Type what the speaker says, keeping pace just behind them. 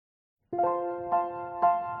Welcome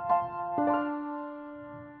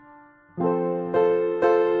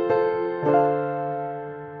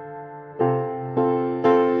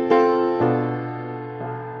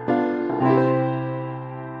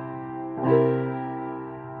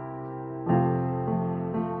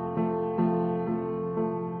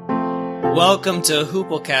to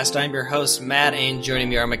Hooplecast. I'm your host, Matt, and joining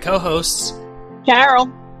me are my co-hosts, Carol,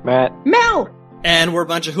 Matt, Mel, and we're a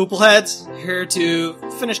bunch of Hoopleheads here to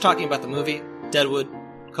finish talking about the movie, Deadwood,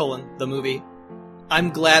 the movie. I'm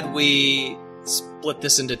glad we split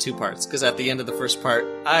this into two parts, because at the end of the first part,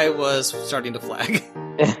 I was starting to flag.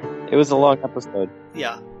 It was a long episode.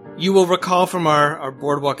 Yeah. You will recall from our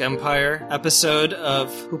Boardwalk Empire episode of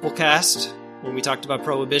Hooplecast, when we talked about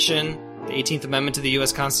Prohibition, the 18th Amendment to the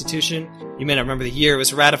U.S. Constitution. You may not remember the year it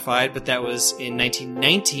was ratified, but that was in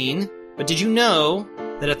 1919. But did you know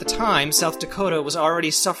that at the time, South Dakota was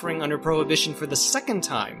already suffering under Prohibition for the second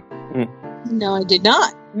time? No, I did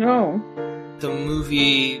not. No. The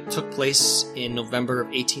movie took place in November of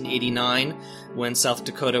 1889, when South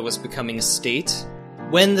Dakota was becoming a state.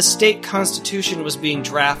 When the state constitution was being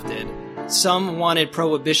drafted, some wanted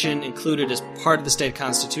Prohibition included as part of the state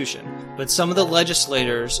constitution, but some of the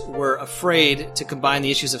legislators were afraid to combine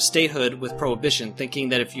the issues of statehood with Prohibition, thinking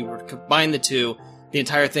that if you were to combine the two, the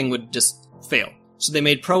entire thing would just fail. So they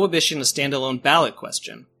made Prohibition a standalone ballot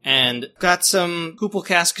question, and got some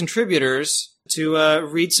Hooplecast contributors to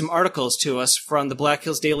read some articles to us from the Black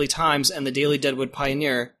Hills Daily Times and the Daily Deadwood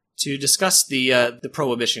Pioneer to discuss the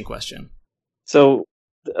Prohibition question. So,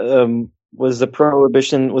 was the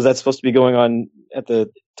Prohibition, was that supposed to be going on at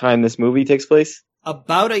the time this movie takes place?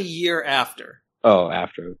 About a year after. Oh,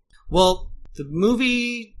 after. Well, the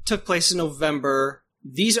movie took place in November.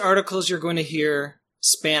 These articles you're going to hear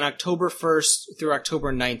span October 1st through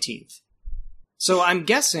October 19th. So I'm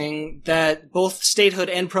guessing that both statehood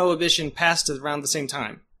and Prohibition passed around the same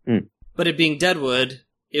time. But it being Deadwood,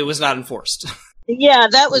 it was not enforced. Yeah,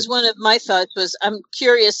 that was one of my thoughts. Was I'm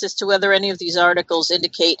curious as to whether any of these articles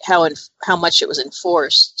indicate how much it was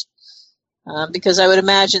enforced, because I would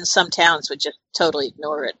imagine some towns would just totally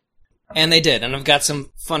ignore it. And they did, and I've got some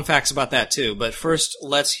fun facts about that too. But first,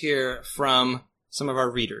 let's hear from some of our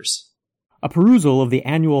readers. A perusal of the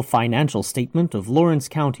annual financial statement of Lawrence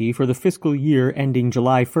County for the fiscal year ending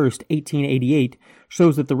July 1st, 1888,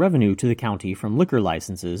 shows that the revenue to the county from liquor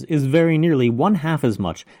licenses is very nearly one-half as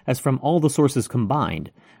much as from all the sources combined,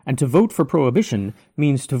 and to vote for Prohibition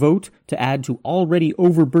means to vote to add to already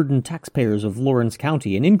overburdened taxpayers of Lawrence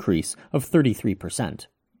County an increase of 33%.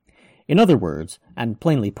 In other words, and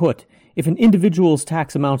plainly put, if an individual's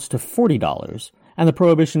tax amounts to $40, and the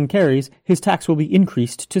Prohibition carries, his tax will be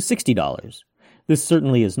increased to $60. This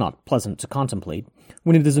certainly is not pleasant to contemplate,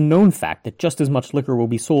 when it is a known fact that just as much liquor will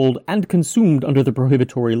be sold and consumed under the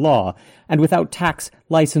prohibitory law, and without tax,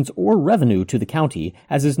 license, or revenue to the county,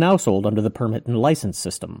 as is now sold under the permit and license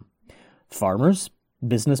system. Farmers,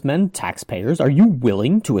 businessmen, taxpayers, are you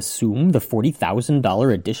willing to assume the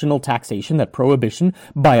 $40,000 additional taxation that Prohibition,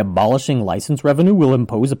 by abolishing license revenue, will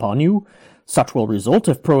impose upon you? Such will result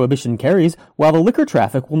if Prohibition carries, while the liquor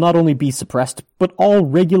traffic will not only be suppressed, but all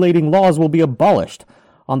regulating laws will be abolished.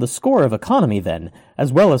 On the score of economy, then,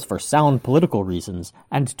 as well as for sound political reasons,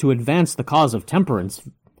 and to advance the cause of temperance,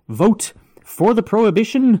 vote for the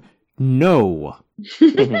Prohibition? No.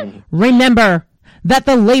 Remember that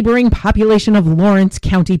the laboring population of Lawrence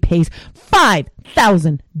County pays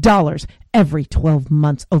 $5,000 every 12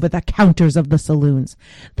 months over the counters of the saloons,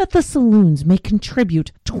 that the saloons may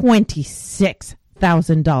contribute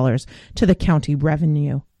 $26,000 to the county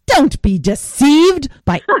revenue. Don't be deceived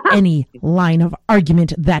by any line of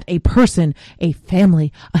argument that a person, a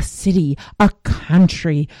family, a city, a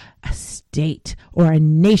country, a state, or a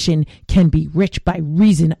nation can be rich by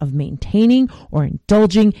reason of maintaining or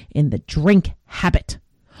indulging in the drink habit,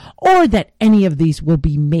 or that any of these will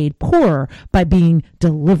be made poorer by being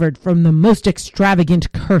delivered from the most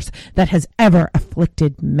extravagant curse that has ever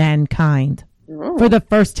afflicted mankind. For the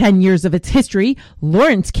first 10 years of its history,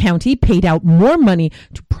 Lawrence County paid out more money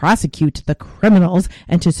to prosecute the criminals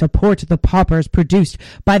and to support the paupers produced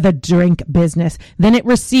by the drink business than it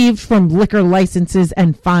received from liquor licenses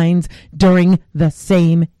and fines during the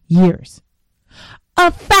same years.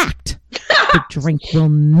 A fact! The drink will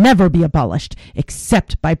never be abolished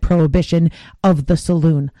except by prohibition of the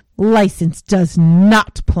saloon. License does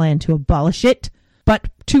not plan to abolish it, but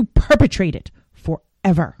to perpetrate it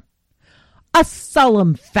forever. A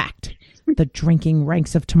solemn fact. The drinking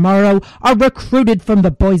ranks of tomorrow are recruited from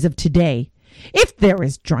the boys of today. If there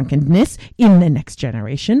is drunkenness in the next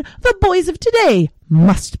generation, the boys of today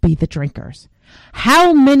must be the drinkers.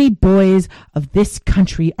 How many boys of this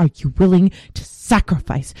country are you willing to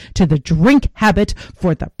sacrifice to the drink habit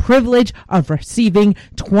for the privilege of receiving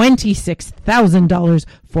 $26,000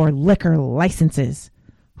 for liquor licenses?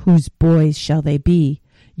 Whose boys shall they be?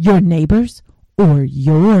 Your neighbors or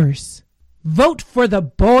yours? Vote for the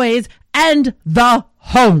boys and the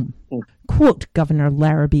home. Quote Governor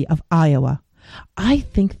Larrabee of Iowa. I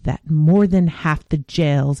think that more than half the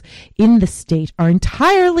jails in the state are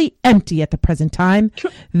entirely empty at the present time.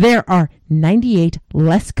 There are 98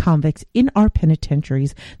 less convicts in our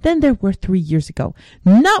penitentiaries than there were 3 years ago,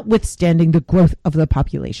 notwithstanding the growth of the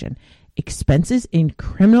population. Expenses in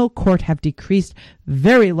criminal court have decreased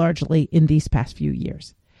very largely in these past few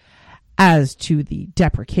years. As to the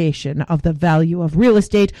depreciation of the value of real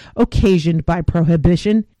estate occasioned by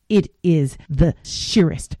prohibition, it is the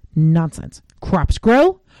sheerest nonsense. Crops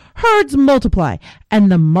grow, herds multiply,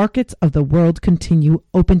 and the markets of the world continue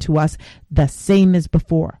open to us the same as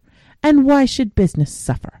before. And why should business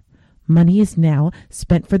suffer? Money is now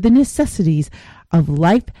spent for the necessities of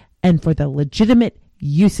life and for the legitimate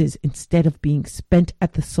uses instead of being spent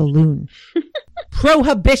at the saloon.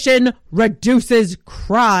 Prohibition reduces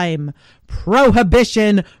crime.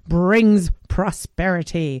 Prohibition brings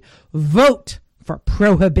prosperity. Vote for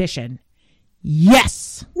prohibition.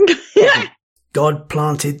 Yes! God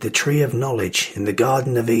planted the tree of knowledge in the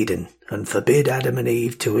Garden of Eden and forbid Adam and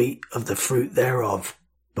Eve to eat of the fruit thereof.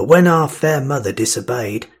 But when our fair mother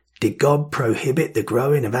disobeyed, did God prohibit the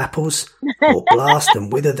growing of apples, or blast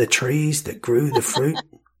and wither the trees that grew the fruit?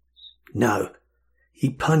 No. He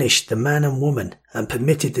punished the man and woman and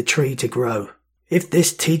permitted the tree to grow. If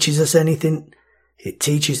this teaches us anything, it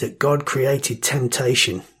teaches that God created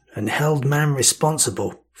temptation and held man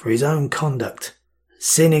responsible for his own conduct.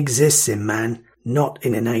 Sin exists in man, not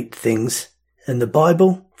in innate things, and the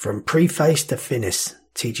Bible, from preface to finis,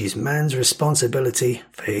 teaches man's responsibility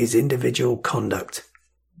for his individual conduct.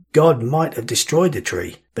 God might have destroyed the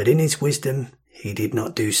tree, but in his wisdom he did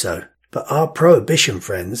not do so. But our prohibition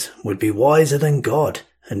friends would be wiser than God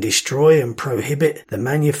and destroy and prohibit the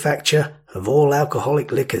manufacture of all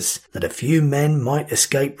alcoholic liquors, that a few men might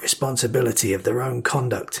escape responsibility of their own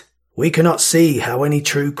conduct. We cannot see how any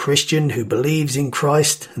true Christian who believes in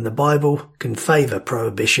Christ and the Bible can favour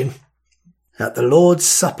prohibition. At the Lord's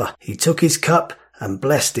Supper he took his cup and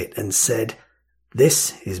blessed it and said,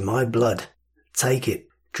 "This is my blood. Take it,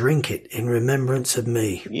 drink it in remembrance of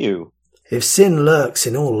me." You. If sin lurks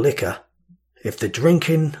in all liquor, if the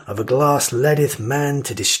drinking of a glass leadeth man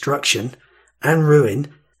to destruction and ruin,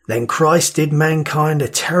 then Christ did mankind a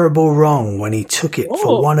terrible wrong when he took it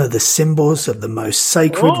for one of the symbols of the most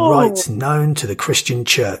sacred rites known to the Christian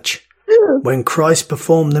Church. When Christ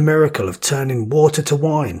performed the miracle of turning water to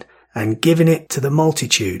wine and giving it to the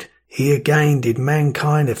multitude, he again did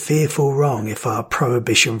mankind a fearful wrong if our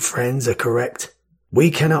prohibition friends are correct. We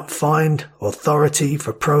cannot find authority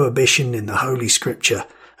for prohibition in the Holy Scripture,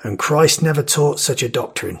 and Christ never taught such a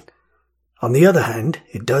doctrine. On the other hand,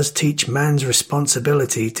 it does teach man's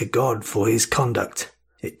responsibility to God for his conduct.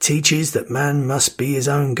 It teaches that man must be his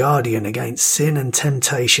own guardian against sin and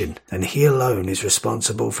temptation, and he alone is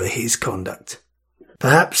responsible for his conduct.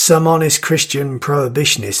 Perhaps some honest Christian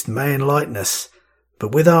prohibitionist may enlighten us,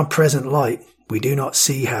 but with our present light, we do not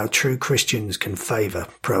see how true Christians can favour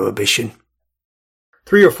prohibition.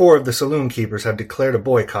 3 or 4 of the saloon keepers have declared a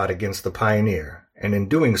boycott against the Pioneer, and in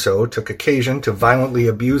doing so took occasion to violently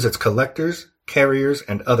abuse its collectors, carriers,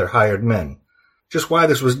 and other hired men. Just why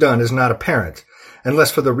this was done is not apparent,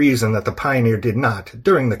 unless for the reason that the Pioneer did not,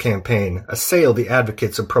 during the campaign, assail the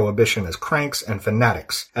advocates of prohibition as cranks and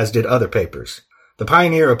fanatics, as did other papers. The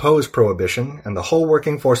Pioneer opposed prohibition, and the whole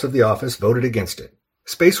working force of the office voted against it.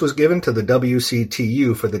 Space was given to the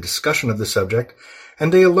WCTU for the discussion of the subject,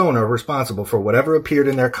 and they alone are responsible for whatever appeared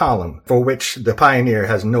in their column, for which the Pioneer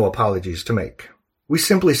has no apologies to make. We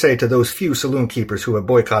simply say to those few saloon keepers who have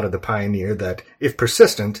boycotted the Pioneer that, if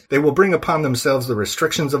persistent, they will bring upon themselves the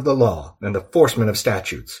restrictions of the law and the enforcement of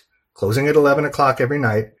statutes, closing at 11 o'clock every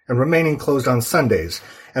night and remaining closed on Sundays,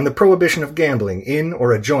 and the prohibition of gambling in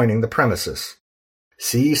or adjoining the premises.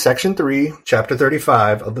 See Section 3, Chapter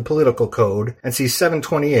 35 of the Political Code, and see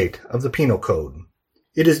 728 of the Penal Code.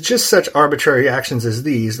 It is just such arbitrary actions as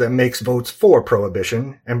these that makes votes for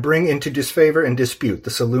prohibition and bring into disfavor and dispute the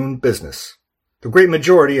saloon business. The great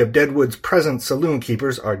majority of Deadwood's present saloon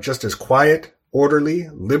keepers are just as quiet, orderly,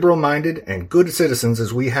 liberal-minded, and good citizens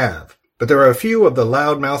as we have. But there are a few of the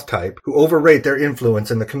loudmouth type who overrate their influence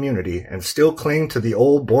in the community and still cling to the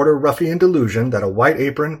old border ruffian delusion that a white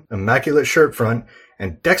apron, immaculate shirt front,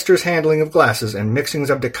 and dexterous handling of glasses and mixings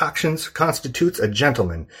of decoctions constitutes a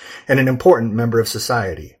gentleman and an important member of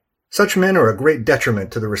society. Such men are a great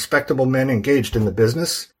detriment to the respectable men engaged in the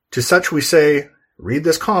business. To such we say, read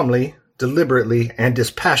this calmly, deliberately, and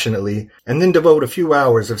dispassionately, and then devote a few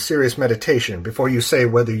hours of serious meditation before you say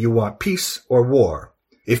whether you want peace or war.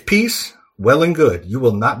 If peace, well and good, you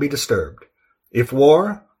will not be disturbed. If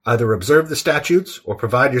war, either observe the statutes or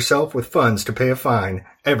provide yourself with funds to pay a fine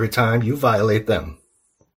every time you violate them.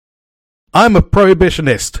 I'm a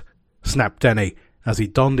prohibitionist, snapped Denny, as he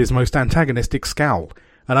donned his most antagonistic scowl,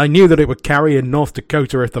 and I knew that it would carry in North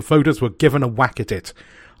Dakota if the voters were given a whack at it.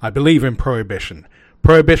 I believe in prohibition.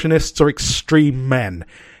 Prohibitionists are extreme men.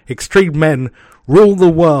 Extreme men rule the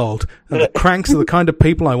world, and the cranks are the kind of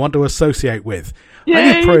people I want to associate with. Yay!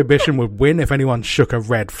 I knew prohibition would win if anyone shook a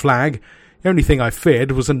red flag. The only thing I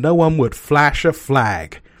feared was that no one would flash a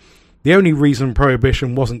flag. The only reason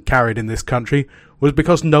prohibition wasn't carried in this country was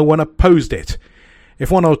because no one opposed it. If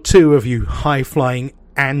one or two of you high-flying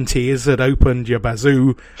antis had opened your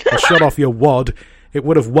bazoo or shot off your wad, it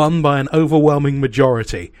would have won by an overwhelming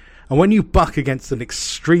majority. And when you buck against an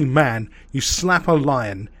extreme man, you slap a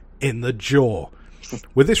lion in the jaw.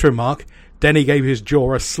 With this remark, Denny gave his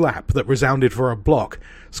jaw a slap that resounded for a block,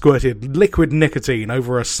 squirted liquid nicotine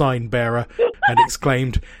over a sign-bearer, and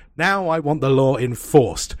exclaimed, "Now I want the law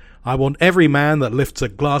enforced. I want every man that lifts a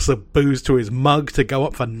glass of booze to his mug to go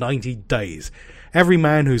up for 90 days. Every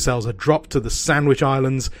man who sells a drop to the Sandwich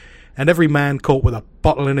Islands, and every man caught with a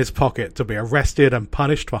bottle in his pocket to be arrested and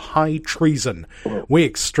punished for high treason. We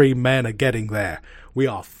extreme men are getting there. We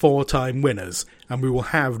are 4-time winners, and we will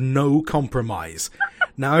have no compromise.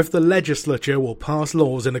 Now, if the legislature will pass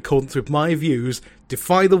laws in accordance with my views,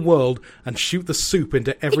 defy the world, and shoot the soup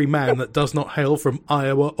into every man that does not hail from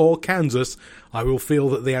Iowa or Kansas, I will feel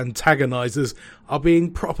that the antagonizers are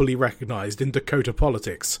being properly recognized in Dakota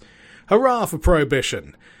politics. Hurrah for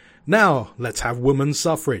prohibition! Now, let's have women's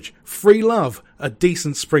suffrage, free love, a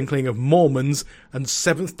decent sprinkling of Mormons and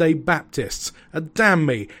Seventh-day Baptists, and damn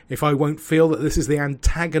me if I won't feel that this is the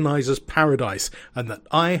antagonizer's paradise and that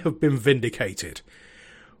I have been vindicated."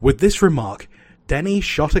 With this remark, Denny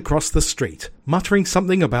shot across the street, muttering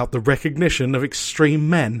something about the recognition of extreme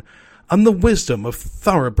men and the wisdom of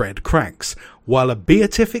thoroughbred cranks, while a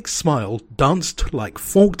beatific smile danced like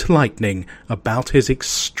forked lightning about his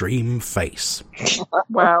extreme face.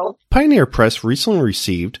 Wow. Pioneer Press recently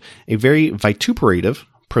received a very vituperative,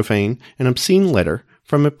 profane, and obscene letter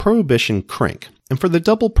from a prohibition crank, and for the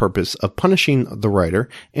double purpose of punishing the writer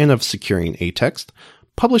and of securing a text,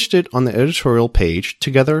 published it on the editorial page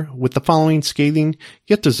together with the following scathing,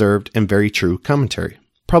 yet deserved and very true commentary.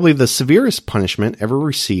 Probably the severest punishment ever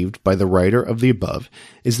received by the writer of the above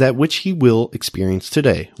is that which he will experience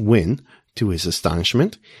today when, to his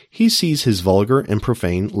astonishment, he sees his vulgar and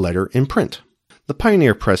profane letter in print. The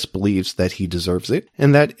Pioneer Press believes that he deserves it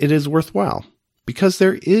and that it is worthwhile, because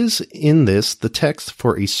there is in this the text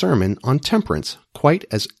for a sermon on temperance, quite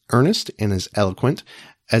as earnest and as eloquent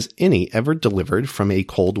as any ever delivered from a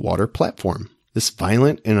cold water platform. This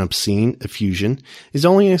violent and obscene effusion is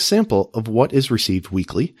only a sample of what is received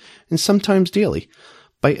weekly, and sometimes daily,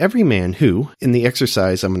 by every man who, in the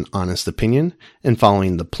exercise of an honest opinion, and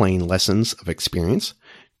following the plain lessons of experience,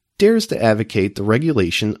 dares to advocate the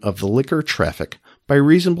regulation of the liquor traffic by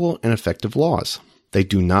reasonable and effective laws. They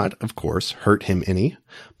do not, of course, hurt him any,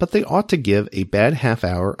 but they ought to give a bad half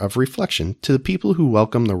hour of reflection to the people who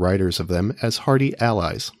welcome the writers of them as hearty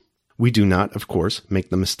allies. We do not, of course, make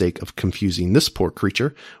the mistake of confusing this poor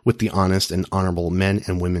creature with the honest and honorable men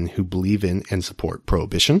and women who believe in and support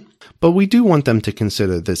prohibition, but we do want them to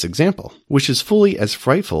consider this example, which is fully as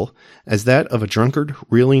frightful as that of a drunkard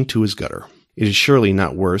reeling to his gutter. It is surely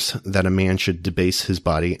not worse that a man should debase his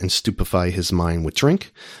body and stupefy his mind with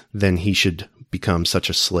drink than he should become such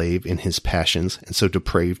a slave in his passions and so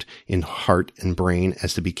depraved in heart and brain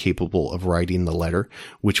as to be capable of writing the letter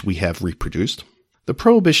which we have reproduced. The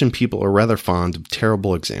Prohibition people are rather fond of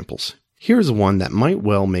terrible examples. Here is one that might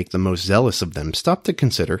well make the most zealous of them stop to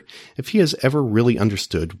consider if he has ever really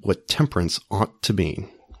understood what temperance ought to mean.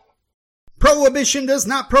 Prohibition does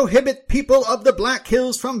not prohibit people of the Black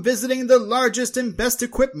Hills from visiting the largest and best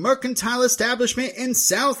equipped mercantile establishment in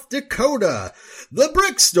South Dakota, the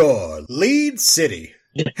Brick Store, Lead City.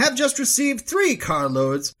 Have just received 3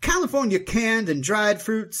 carloads, California canned and dried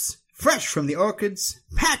fruits, fresh from the orchards,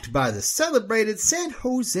 packed by the celebrated San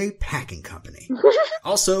Jose Packing Company.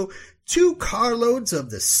 Also, 2 carloads of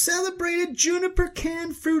the celebrated Juniper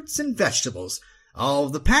canned fruits and vegetables, all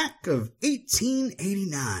of the pack of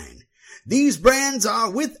 $18.89. These brands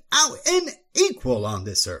are without an equal on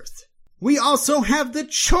this earth. We also have the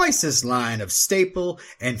choicest line of staple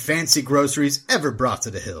and fancy groceries ever brought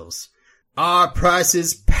to the hills. Our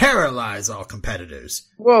prices paralyze all competitors.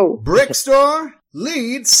 Whoa. Brick store,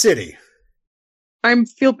 lead city. I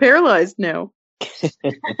feel paralyzed now. Okay,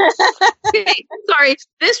 sorry.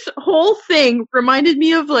 This whole thing reminded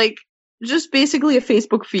me of, like, just basically a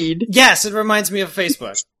Facebook feed. Yes, it reminds me of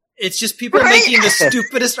Facebook. It's just people Right? making the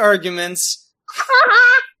stupidest arguments.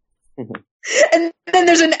 And then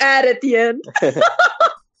there's an ad at the end.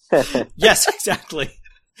 Yes, exactly.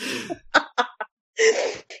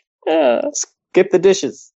 Skip the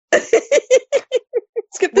dishes.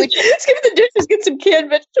 Skip the dishes, get some canned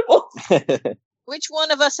vegetables. Which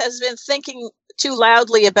one of us has been thinking too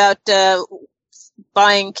loudly about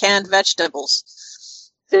buying canned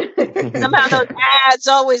vegetables? Somehow those ads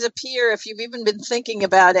always appear if you've even been thinking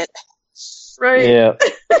about it. Right. Yeah.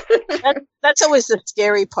 That's always the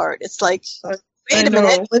scary part. It's like, wait a know.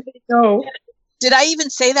 minute. Let me know. Did I even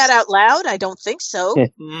say that out loud? I don't think so.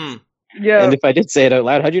 Mm. Yeah. And if I did say it out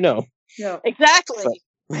loud, how'd you know? Yeah. Exactly.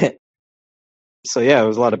 So yeah, it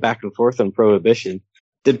was a lot of back and forth on prohibition.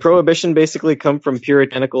 Did prohibition basically come from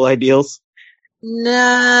puritanical ideals?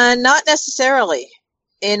 Nah, not necessarily.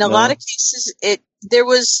 In a No. lot of cases, it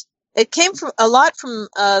came from a lot from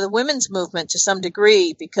the women's movement to some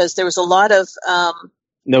degree, because there was a lot of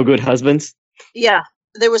No good husbands?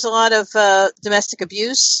 there was a lot of domestic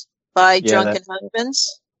abuse by Yeah, drunken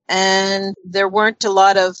husbands, and there weren't a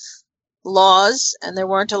lot of laws, and there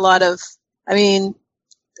weren't a lot of, I mean,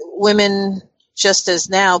 women, just as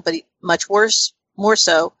now, but much worse, more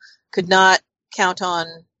so, could not count on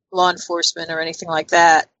law enforcement or anything like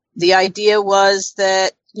that. The idea was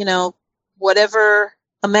that, you know, whatever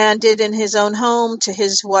a man did in his own home to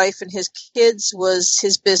his wife and his kids was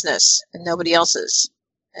his business and nobody else's.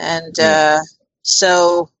 And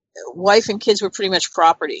so wife and kids were pretty much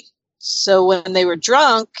property. So when they were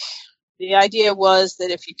drunk, the idea was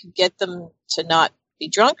that if you could get them to not be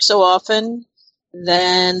drunk so often,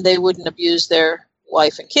 then they wouldn't abuse their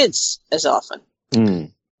wife and kids as often.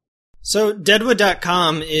 Mm. So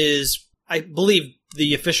Deadwood.com is, I believe,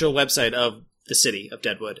 the official website of the city of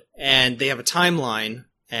Deadwood. And they have a timeline.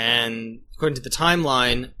 And according to the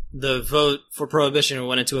timeline, the vote for prohibition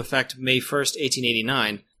went into effect May 1st,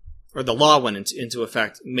 1889. Or the law went into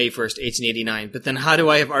effect May 1st, 1889. But then how do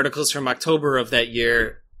I have articles from October of that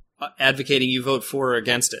year advocating you vote for or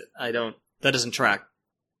against it? That doesn't track.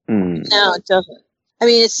 Mm. No, it doesn't. I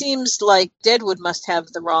mean, it seems like Deadwood must have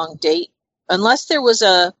the wrong date. Unless there was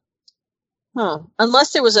a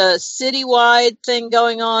citywide thing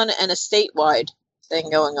going on and a statewide thing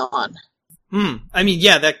going on. I mean,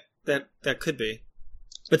 yeah, that could be.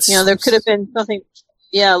 But You know, there could have been something,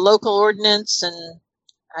 local ordinance and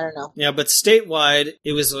I don't know. Yeah, but statewide,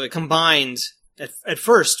 it was combined at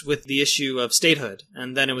first with the issue of statehood,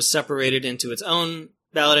 and then it was separated into its own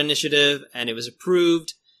ballot initiative, and it was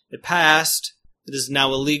approved. It passed. It is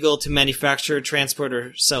now illegal to manufacture, transport,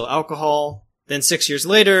 or sell alcohol. Then 6 years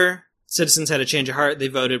later, citizens had a change of heart. They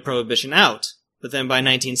voted prohibition out. But then by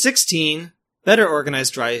 1916, better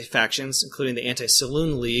organized dry factions, including the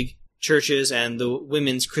Anti-Saloon League, churches, and the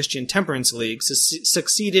Women's Christian Temperance League,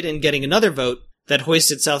 succeeded in getting another vote that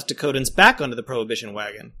hoisted South Dakotans back onto the prohibition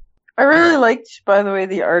wagon. I really liked, by the way,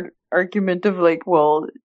 the argument of, like, well,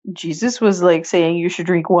 Jesus was, like, saying you should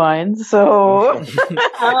drink wine, so...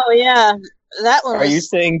 Oh, yeah. That one was... Are you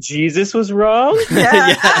saying Jesus was wrong? Yeah,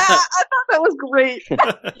 Yeah. I thought that was great.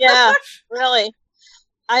 Yeah, really.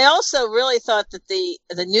 I also really thought that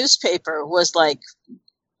the newspaper was like,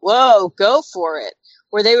 whoa, go for it.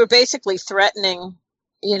 Where they were basically threatening,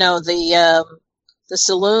 you know, the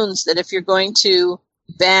saloons that if you're going to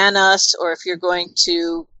ban us or if you're going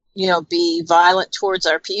to, you know, be violent towards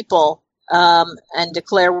our people and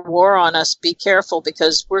declare war on us, be careful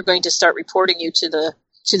because we're going to start reporting you to the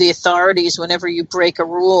authorities whenever you break a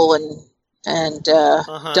rule and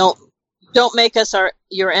don't make us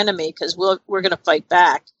your enemy because we're going to fight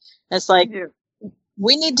back. And it's like,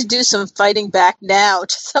 we need to do some fighting back now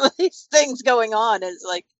to some of these things going on. And it's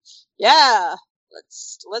like, yeah,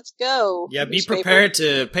 let's go. Yeah, be newspaper. prepared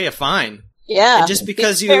to pay a fine. Yeah. And just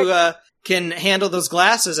because you can handle those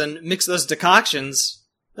glasses and mix those decoctions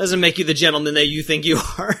doesn't make you the gentleman that you think you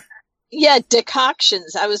are. Yeah,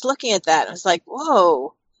 decoctions. I was looking at that. I was like,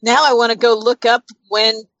 whoa. Now I want to go look up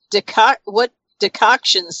when what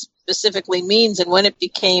decoctions specifically means and when it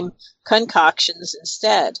became concoctions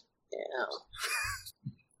instead. You know.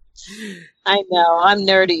 I know, I'm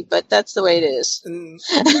nerdy, but that's the way it is.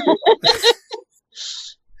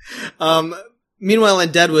 Meanwhile,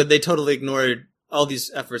 in Deadwood, they totally ignored all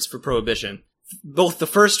these efforts for prohibition. Both the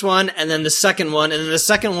first one and then the second one, and then the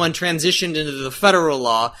second one transitioned into the federal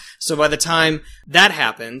law. So by the time that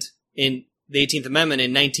happened, in the 18th Amendment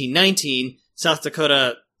in 1919, South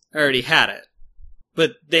Dakota already had it.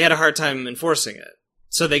 But they had a hard time enforcing it.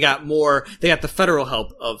 So they got the federal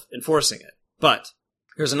help of enforcing it. But,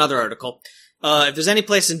 here's another article. If there's any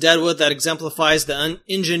place in Deadwood that exemplifies the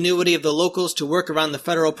ingenuity of the locals to work around the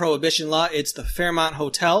federal prohibition law, it's the Fairmont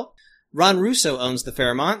Hotel. Ron Russo owns the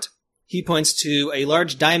Fairmont. He points to a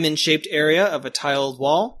large diamond-shaped area of a tiled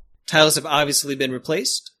wall. Tiles have obviously been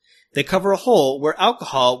replaced. They cover a hole where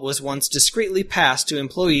alcohol was once discreetly passed to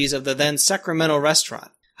employees of the then Sacramento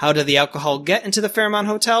restaurant. How did the alcohol get into the Fairmont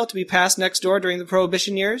Hotel to be passed next door during the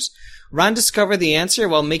Prohibition years? Ron discovered the answer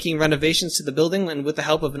while making renovations to the building and with the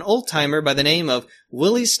help of an old-timer by the name of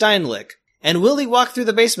Willie Steinlich. And Willie walked through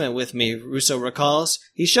the basement with me, Russo recalls.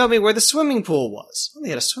 He showed me where the swimming pool was. Oh, they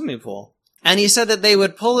had a swimming pool. And he said that they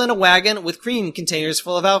would pull in a wagon with cream containers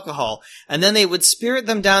full of alcohol, and then they would spirit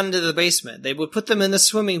them down into the basement. They would put them in the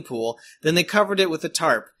swimming pool, then they covered it with a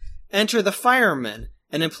tarp. Enter the fireman,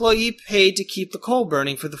 an employee paid to keep the coal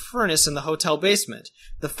burning for the furnace in the hotel basement.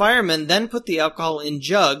 The firemen then put the alcohol in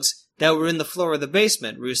jugs that were in the floor of the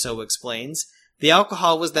basement, Russo explains. The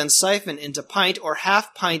alcohol was then siphoned into pint or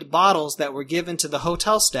half-pint bottles that were given to the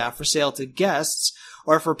hotel staff for sale to guests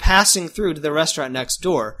or for passing through to the restaurant next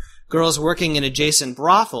door. Girls working in adjacent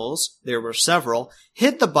brothels, there were several,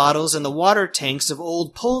 hid the bottles in the water tanks of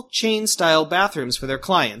old pull chain-style bathrooms for their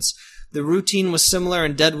clients. The routine was similar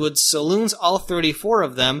in Deadwood's saloons, all 34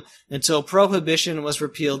 of them, until Prohibition was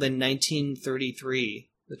repealed in 1933,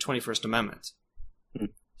 the 21st Amendment.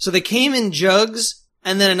 So they came in jugs,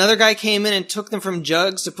 and then another guy came in and took them from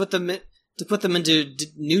jugs to put them into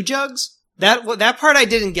new jugs? That part I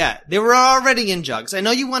didn't get. They were already in jugs. I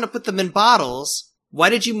know you want to put them in bottles. Why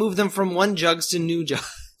did you move them from one jugs to new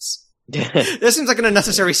jugs? This seems like an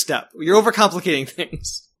unnecessary step. You're overcomplicating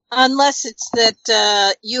things. Unless it's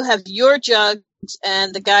that you have your jugs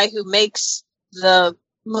and the guy who makes the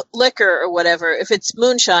liquor or whatever, if it's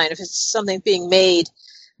moonshine, if it's something being made,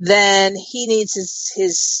 then he needs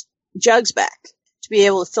his jugs back to be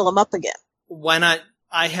able to fill them up again. Why not?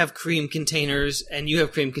 I have cream containers and you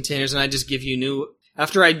have cream containers and I just give you new...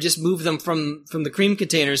 After I just move them from the cream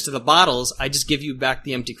containers to the bottles, I just give you back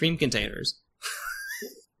the empty cream containers.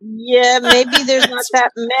 Yeah, maybe there's not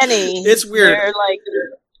that many. It's weird. They're like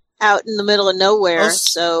out in the middle of nowhere.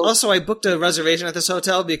 Also, I booked a reservation at this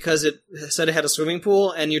hotel because it said it had a swimming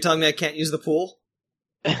pool, and you're telling me I can't use the pool?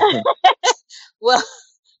 Well,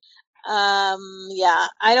 yeah,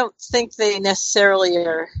 I don't think they necessarily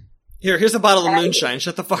are. Here's a bottle of moonshine.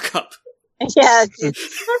 Shut the fuck up. Yeah, yeah.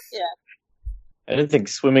 I didn't think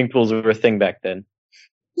swimming pools were a thing back then.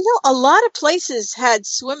 You know, a lot of places had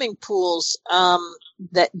swimming pools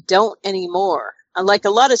that don't anymore. Like a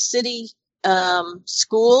lot of city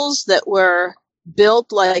schools that were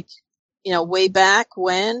built like, you know, way back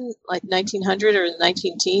when, like 1900 or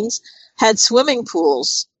 19-teens, had swimming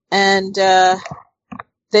pools. And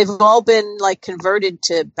they've all been like converted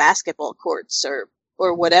to basketball courts or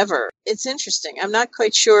whatever. It's interesting. I'm not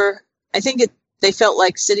quite sure. I think they felt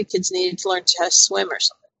like city kids needed to learn how to swim or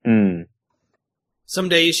something.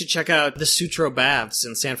 Someday you should check out the Sutro Baths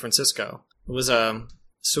in San Francisco. It was a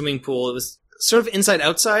swimming pool. It was sort of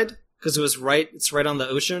inside-outside because it's right on the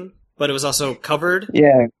ocean, but it was also covered.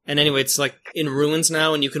 Yeah. And anyway, it's like in ruins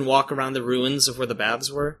now, and you can walk around the ruins of where the baths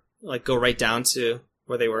were, like go right down to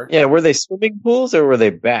where they were. Yeah, were they swimming pools or were they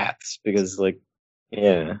baths? Because, like,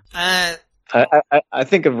 yeah. I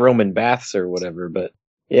think of Roman baths or whatever, but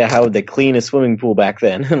yeah, how would they clean a swimming pool back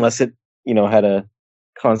then? Unless it, you know, had a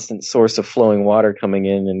constant source of flowing water coming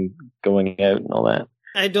in and going out and all that.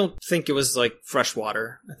 I don't think it was like fresh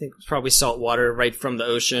water. I think it was probably salt water right from the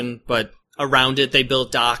ocean, but around it they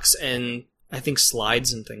built docks and I think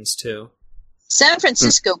slides and things too. San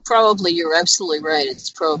Francisco, probably, you're absolutely right.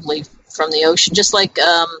 It's probably from the ocean. Just like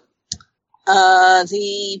the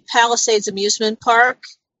Palisades Amusement Park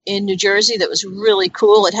in New Jersey that was really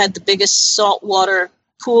cool. It had the biggest saltwater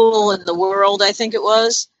pool in the world, I think it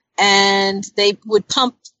was. And they would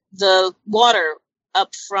pump the water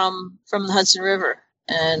up from the Hudson River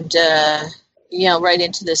and, you know, right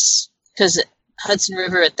into this, because Hudson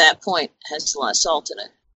River at that point has a lot of salt in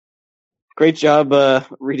it. Great job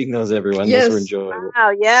reading those, everyone. Yes. Those were enjoyable.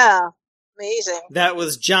 Wow, yeah. Amazing. That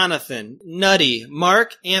was Jonathan, Nutty,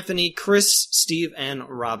 Mark, Anthony, Chris, Steve, and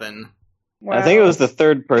Robin. Wow. I think it was the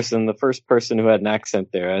third person, the first person who had an accent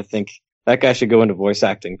there. I think that guy should go into voice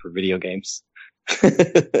acting for video games.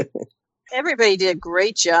 Everybody did a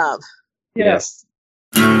great job. Yes.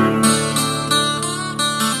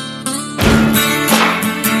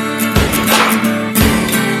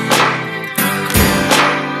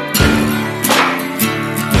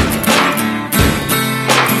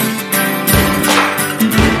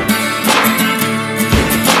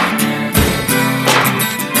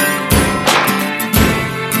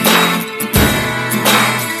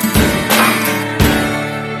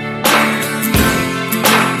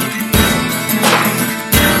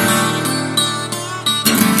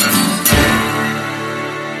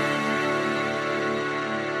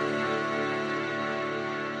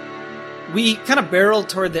 We kind of barreled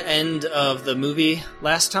toward the end of the movie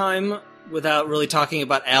last time without really talking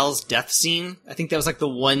about Al's death scene. I think that was like the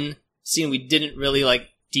one scene we didn't really like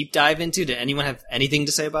deep dive into. Did anyone have anything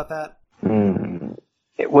to say about that?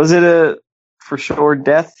 Was it a for sure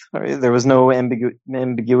death? There was no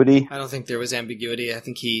ambiguity? I don't think there was ambiguity. I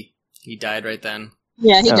think he died right then.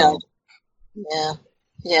 Yeah, he died.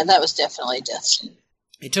 Yeah, that was definitely a death scene.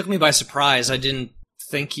 It took me by surprise. I didn't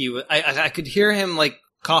think he would... I could hear him like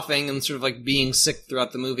coughing and sort of like being sick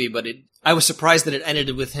throughout the movie, but I was surprised that it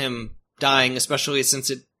ended with him dying, especially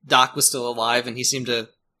since Doc was still alive and he seemed to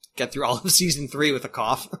get through all of season 3 with a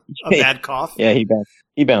cough, a bad cough. Yeah,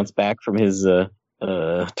 he bounced back from his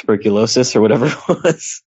tuberculosis or whatever it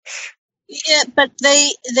was. Yeah, but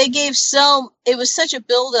they gave it was such a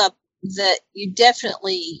build-up that you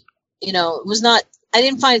definitely, it was not, I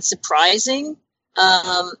didn't find it surprising.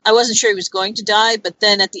 I wasn't sure he was going to die, but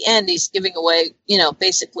then at the end he's giving away,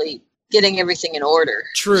 basically getting everything in order.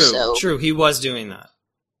 True. He was doing that.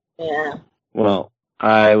 Yeah. Well,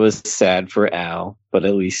 I was sad for Al, but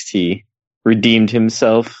at least he redeemed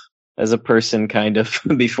himself as a person, kind of,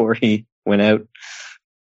 before he went out.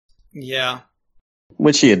 Yeah.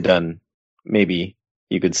 Which he had done, maybe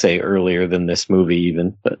you could say earlier than this movie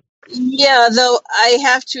even, but... Yeah, though I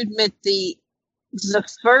have to admit the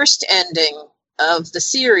first ending of the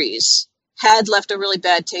series had left a really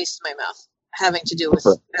bad taste in my mouth, having to do with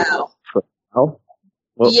Al. What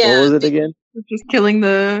was it again? Just killing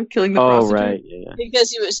the prostitute. Right, yeah.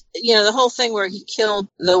 Because he was, the whole thing where he killed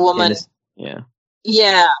the woman. Yeah.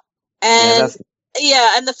 Yeah. And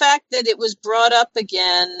and the fact that it was brought up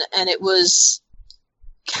again and it was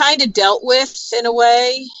kind of dealt with in a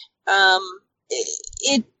way,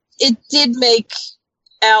 it did make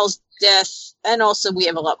Al's death, and also we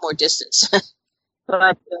have a lot more distance.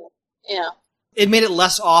 But, It made it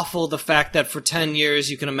less awful, the fact that for 10 years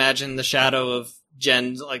you can imagine the shadow of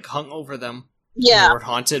Jen like hung over them. Yeah. They were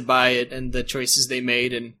haunted by it and the choices they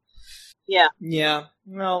made. And yeah.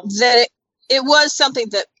 Well, that it was something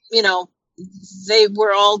that, they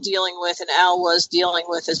were all dealing with and Al was dealing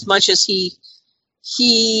with, as much as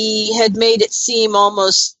he had made it seem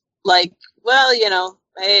almost like, well,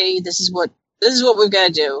 hey, this is what we've got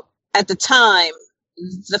to do. At the time,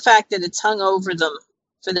 the fact that it's hung over them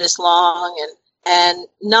for this long and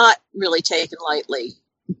not really taken lightly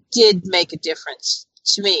did make a difference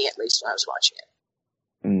to me, at least when I was watching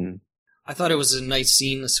it. Mm. I thought it was a nice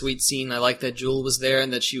scene, a sweet scene. I like that Jewel was there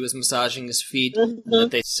and that she was massaging his feet and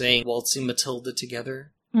that they sang Waltzing Matilda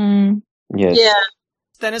together. Mm. Yes. Yeah.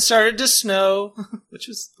 Then it started to snow, which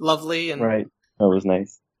was lovely. And right. That was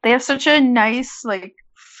nice. They have such a nice,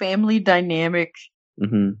 family dynamic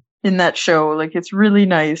in that show. Like, it's really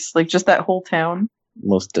nice. Like, just that whole town.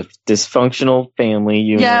 Most dysfunctional family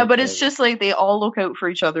unit. Yeah, but it's just like they all look out for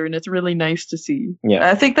each other, and it's really nice to see. Yeah.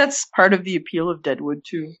 I think that's part of the appeal of Deadwood,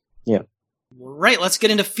 too. Yeah. Right, let's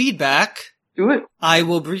get into feedback. Do it. I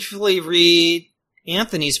will briefly read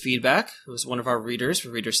Anthony's feedback, who was one of our readers for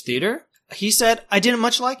Readers Theater. He said, I didn't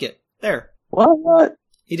much like it. There. What?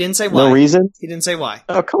 He didn't say why. No reason? He didn't say why.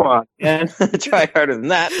 Oh, come on, man. Try harder than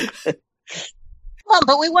that. Come on,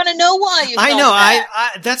 but we want to know why you I know, that.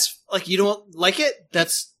 I that's, you don't like it?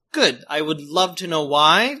 That's good. I would love to know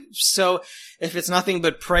why. So, if it's nothing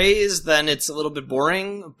but praise, then it's a little bit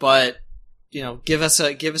boring, but, give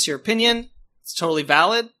us your opinion. It's totally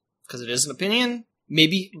valid, because it is an opinion.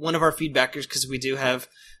 Maybe one of our feedbackers, because we do have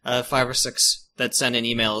 5 or 6 that send in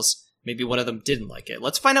emails, maybe one of them didn't like it.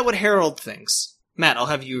 Let's find out what Harold thinks. Matt, I'll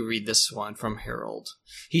have you read this one from Harold.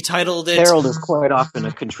 He titled it... Harold is quite often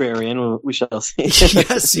a contrarian, we shall see.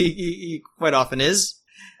 Yes, he quite often is.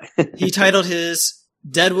 He titled his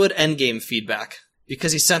Deadwood Endgame feedback,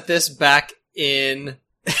 because he sent this back in...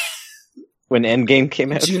 when Endgame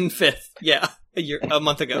came out? June 5th. Yeah, a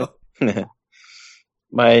month ago.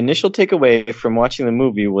 My initial takeaway from watching the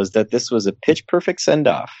movie was that this was a pitch-perfect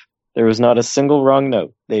send-off. There was not a single wrong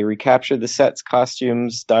note. They recaptured the sets,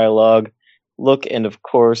 costumes, dialogue, look, and of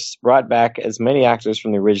course, brought back as many actors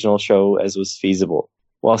from the original show as was feasible.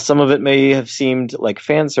 While some of it may have seemed like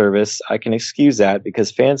fan service, I can excuse that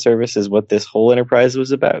because fan service is what this whole enterprise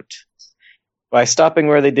was about. By stopping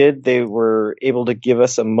where they did, they were able to give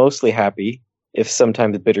us a mostly happy, if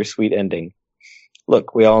sometimes bittersweet ending.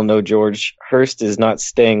 Look, we all know George Hurst is not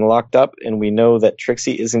staying locked up, and we know that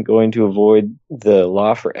Trixie isn't going to avoid the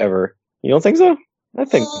law forever. You don't think so? I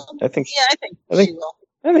think she will.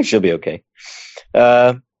 I think she'll be okay.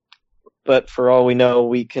 But for all we know,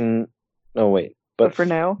 we can... Oh, wait. But for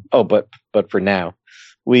now? Oh, but for now.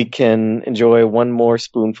 We can enjoy one more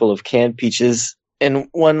spoonful of canned peaches and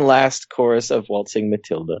one last chorus of Waltzing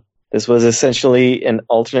Matilda. This was essentially an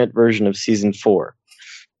alternate version of Season 4.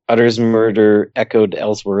 Utter's murder echoed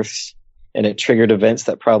Ellsworth's, and it triggered events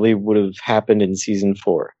that probably would have happened in Season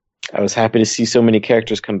 4. I was happy to see so many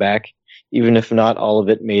characters come back, even if not all of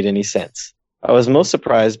it made any sense. I was most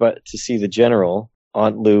surprised to see the General,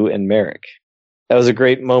 Aunt Lou, and Merrick. That was a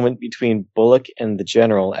great moment between Bullock and the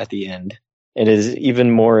General at the end, and it is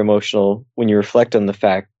even more emotional when you reflect on the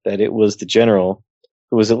fact that it was the General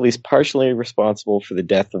who was at least partially responsible for the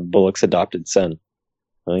death of Bullock's adopted son.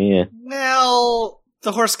 Oh, yeah. Well,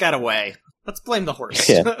 the horse got away. Let's blame the horse.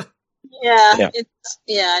 Yeah. I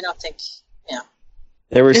don't think. Yeah.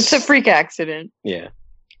 It's a freak accident. Yeah.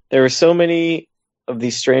 There were so many of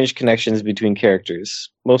these strange connections between characters,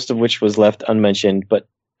 most of which was left unmentioned, but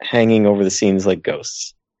hanging over the scenes like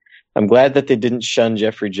ghosts. I'm glad that they didn't shun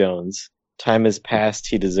Jeffrey Jones. Time has passed,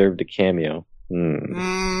 he deserved a cameo.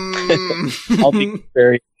 I'll be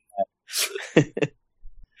very I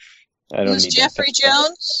don't Who's need Jeffrey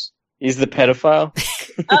Jones? He's the pedophile.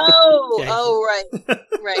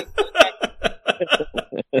 Right.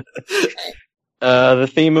 The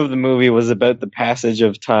theme of the movie was about the passage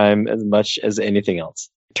of time as much as anything else.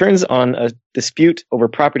 It turns on a dispute over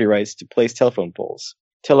property rights to place telephone poles.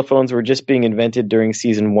 Telephones were just being invented during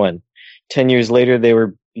Season 1. 10 years later, they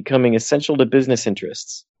were becoming essential to business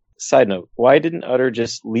interests. Side note, why didn't Utter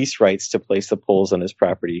just lease rights to place the poles on his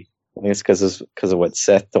property? I think it's because of what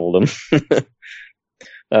Seth told him.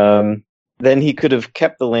 Then he could have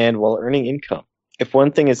kept the land while earning income. If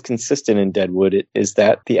one thing is consistent in Deadwood, it is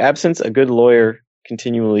that the absence of a good lawyer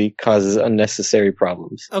continually causes unnecessary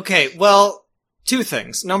problems. Okay, well, two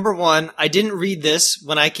things. Number one, I didn't read this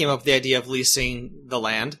when I came up with the idea of leasing the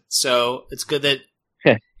land, so it's good that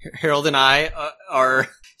Harold and I are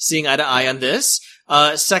seeing eye to eye on this.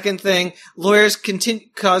 Second thing, lawyers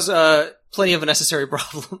cause plenty of unnecessary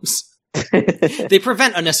problems. They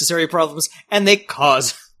prevent unnecessary problems, and they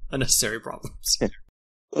cause unnecessary problems.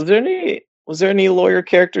 Was there any lawyer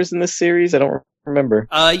characters in this series? I don't remember.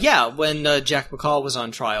 Yeah, when Jack McCall was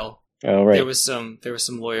on trial, oh right, there was some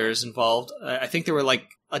lawyers involved. I think there were like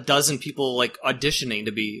a dozen people like auditioning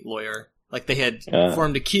to be lawyer. Like they had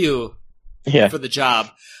formed a queue for the job.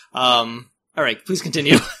 All right, please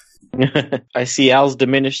continue. I see Al's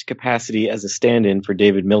diminished capacity as a stand-in for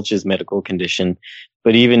David Milch's medical condition,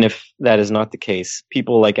 but even if that is not the case,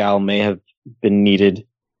 people like Al may have been needed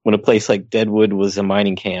when a place like Deadwood was a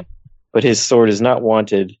mining camp, but his sword is not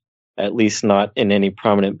wanted, at least not in any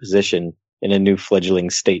prominent position in a new fledgling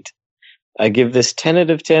state. I give this 10 out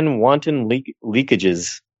of 10 wanton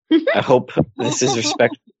leakages. I hope this is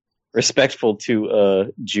respectful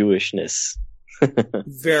to Jewishness.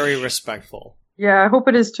 Very respectful. Yeah, I hope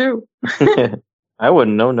it is too. I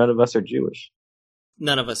wouldn't know. None of us are Jewish.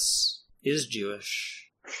 None of us is Jewish.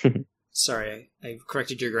 Sorry, I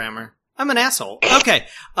corrected your grammar. I'm an asshole. Okay.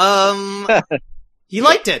 You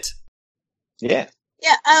liked it. Yeah.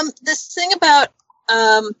 Yeah, this thing about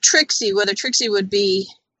Trixie, whether Trixie would be,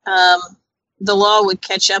 the law would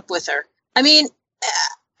catch up with her. I mean,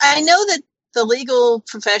 I know that the legal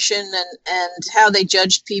profession and how they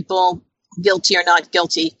judged people guilty or not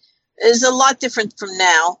guilty is a lot different from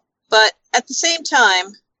now. But at the same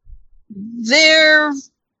time,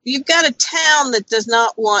 you've got a town that does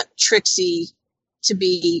not want Trixie to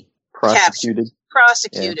be prosecuted.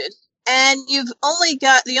 Yeah. And you've only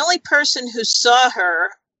got, the only person who saw her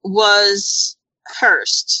was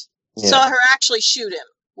Hearst. Yeah. Saw her actually shoot him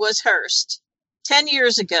was Hearst 10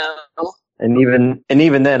 years ago. And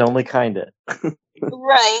even then, only kinda.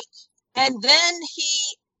 Right. And then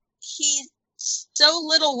he so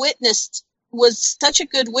little witnessed, was such a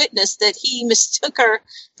good witness that he mistook her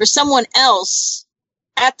for someone else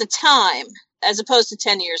at the time, as opposed to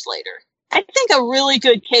 10 years later. I think a really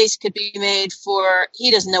good case could be made for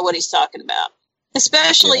he doesn't know what he's talking about,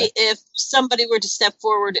 especially if somebody were to step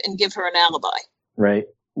forward and give her an alibi. Right,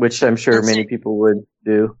 which I'm sure many people would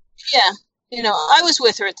do. Yeah, I was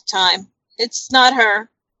with her at the time. It's not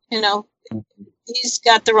her. He's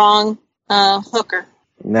got the wrong hooker.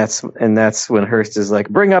 And that's when Hearst is like,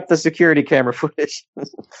 bring up the security camera footage.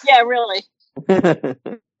 Yeah, really.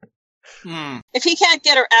 If he can't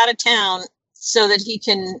get her out of town so that he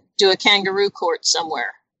can do a kangaroo court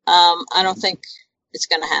somewhere, I don't think it's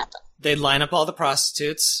going to happen. They'd line up all the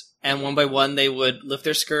prostitutes, and one by one they would lift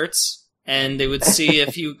their skirts, and they would see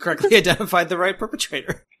if you correctly identified the right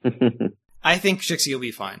perpetrator. I think Trixie will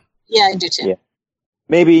be fine. Yeah, I do too. Yeah.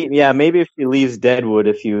 Maybe if he leaves Deadwood,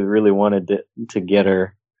 if you really wanted to get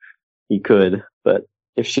her, he could. But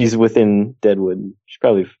if she's within Deadwood, she's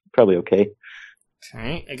probably okay.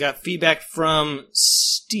 Okay, I got feedback from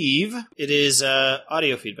Steve. It is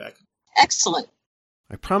audio feedback. Excellent.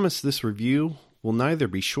 I promise this review will neither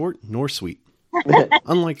be short nor sweet.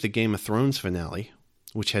 Unlike the Game of Thrones finale,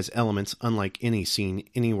 which has elements unlike any seen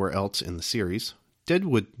anywhere else in the series,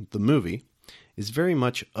 Deadwood, the movie, is very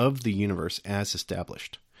much of the universe as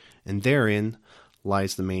established, and therein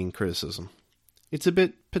lies the main criticism. It's a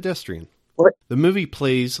bit pedestrian. What? The movie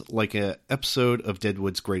plays like an episode of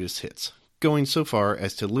Deadwood's greatest hits, going so far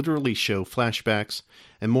as to literally show flashbacks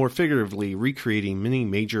and more figuratively recreating many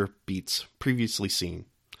major beats previously seen.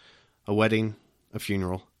 A wedding, a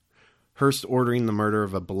funeral, Hearst ordering the murder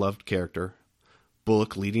of a beloved character,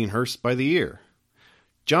 Bullock leading Hearst by the ear,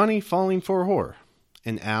 Johnny falling for a whore,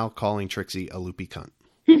 and Al calling Trixie a loopy cunt.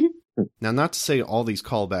 Now, not to say all these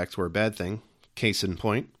callbacks were a bad thing. Case in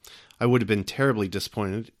point, I would have been terribly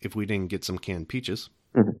disappointed if we didn't get some canned peaches.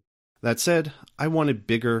 Mhm. That said, I wanted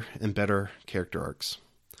bigger and better character arcs.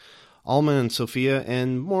 Alma and Sophia,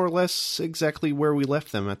 and more or less exactly where we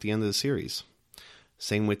left them at the end of the series.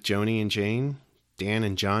 Same with Joni and Jane, Dan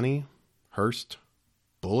and Johnny, Hearst,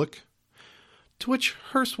 Bullock. To which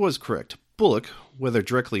Hearst was correct. Bullock, whether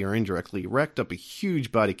directly or indirectly, racked up a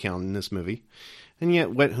huge body count in this movie, and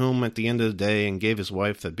yet went home at the end of the day and gave his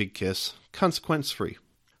wife that big kiss, consequence-free.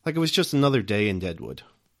 Like it was just another day in Deadwood.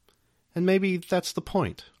 And maybe that's the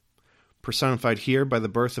point. Personified here by the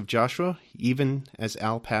birth of Joshua, even as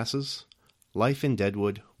Al passes, life in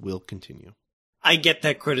Deadwood will continue. I get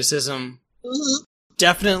that criticism.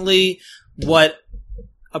 Definitely what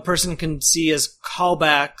a person can see as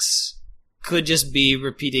callbacks could just be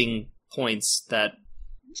repeating points that...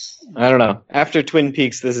 I don't know. After Twin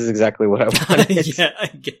Peaks, this is exactly what I wanted. Yeah, I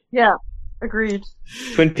get. Yeah, agreed.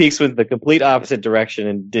 Twin Peaks went the complete opposite direction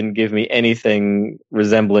and didn't give me anything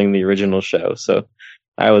resembling the original show, so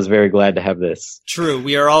I was very glad to have this. True,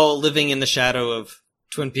 we are all living in the shadow of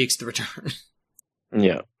Twin Peaks: The Return.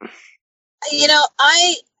 Yeah. You know,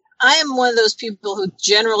 I am one of those people who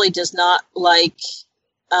generally does not like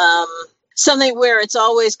something where it's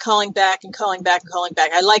always calling back and calling back and calling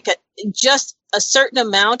back. I like just a certain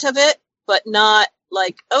amount of it, but not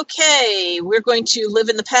like, okay, we're going to live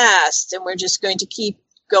in the past and we're just going to keep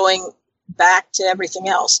going back to everything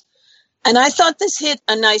else. And I thought this hit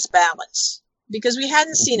a nice balance because we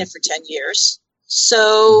hadn't seen it for 10 years.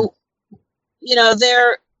 So, you know,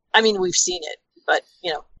 we've seen it, but,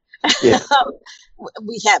 you know, Yeah.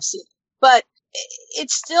 we have seen it. But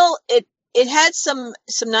it's still, it had some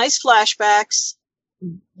nice flashbacks,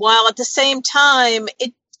 while at the same time,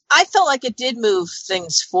 I felt like it did move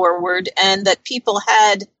things forward, and that people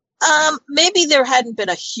had, maybe there hadn't been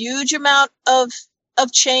a huge amount of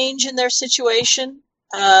change in their situation.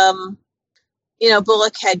 You know,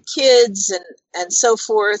 Bullock had kids and so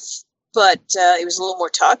forth, but he was a little more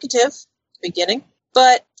talkative at the beginning.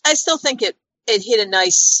 But I still think it hit a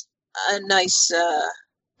nice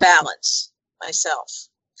balance myself.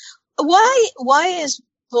 Why is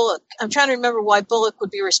Bullock? I'm trying to remember why Bullock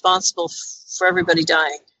would be responsible for everybody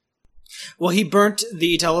dying. Well, he burnt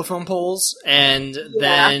the telephone poles, and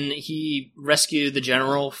then he rescued the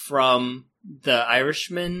general from the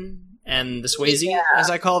Irishman and the Swayze, as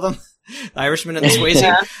I call them. The Irishman and the Swayze.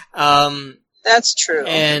 Yeah. That's true.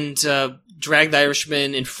 And dragged the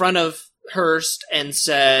Irishman in front of Hearst and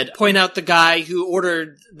said, point out the guy who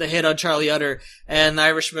ordered the hit on Charlie Utter. And the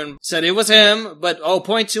Irishman said it was him, but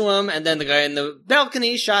point to him. And then the guy in the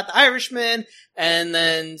balcony shot the Irishman. And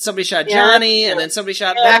then somebody shot Johnny. And then somebody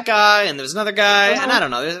shot that guy. And there was another guy. And I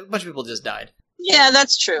don't know. A bunch of people just died. Yeah,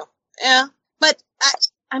 that's true. Yeah. But,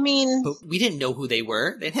 I mean... But we didn't know who they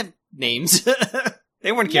were. They didn't have names.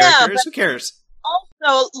 They weren't characters. Who cares?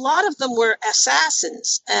 Also, a lot of them were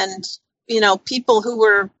assassins. And, you know, people who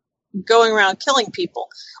were going around killing people,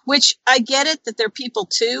 which I get it that they're people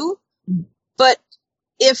too, but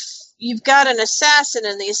if you've got an assassin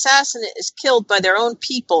and the assassin is killed by their own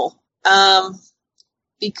people,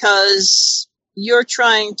 because you're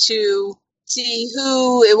trying to see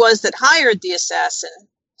who it was that hired the assassin,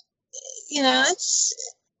 you know,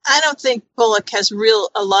 I don't think Bullock has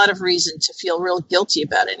a lot of reason to feel real guilty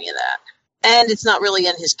about any of that. And it's not really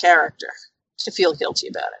in his character to feel guilty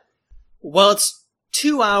about it. Well, it's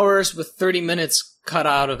 2 hours with 30 minutes cut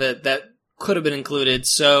out of it that could have been included,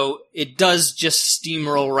 so it does just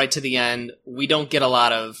steamroll right to the end. We don't get a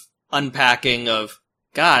lot of unpacking of,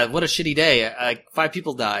 God, what a shitty day. 5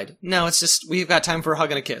 people died. No, it's just, we've got time for a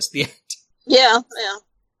hug and a kiss. The end. Yeah.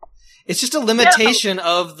 It's just a limitation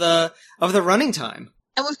of the running time.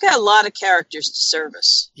 And we've got a lot of characters to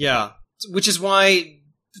service. Yeah. Which is why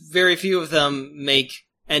very few of them make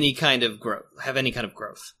any kind of growth, have any kind of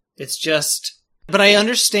growth. It's just... But I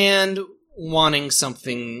understand wanting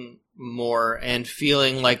something more and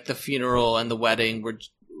feeling like the funeral and the wedding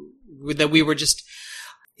that we were just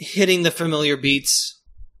hitting the familiar beats.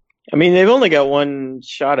 I mean, they've only got one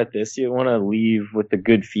shot at this. You want to leave with a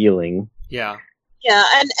good feeling. Yeah. Yeah,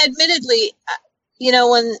 and admittedly,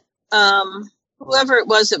 when whoever it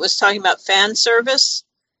was that was talking about fan service,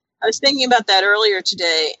 I was thinking about that earlier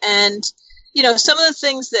today. And, some of the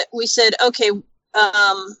things that we said, okay,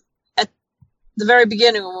 at the very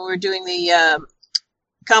beginning when we were doing the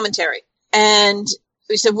commentary, and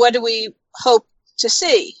we said, what do we hope to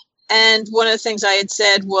see? And one of the things I had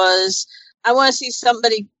said was, I want to see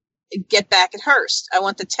somebody get back at Hearst. I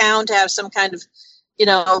want the town to have some kind of,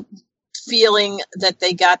 feeling that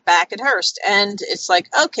they got back at Hearst. And it's like,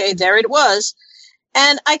 okay, there it was.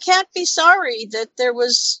 And I can't be sorry that there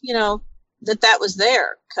was, that was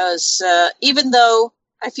there. Because even though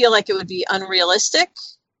I feel like it would be unrealistic,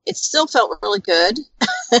 it still felt really good.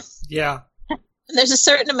 Yeah. And there's a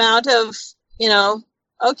certain amount of,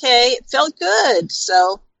 okay, it felt good.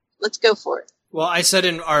 So let's go for it. Well, I said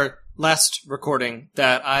in our last recording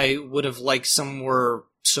that I would have liked some more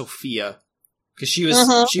Sophia. Because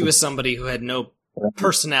she was somebody who had no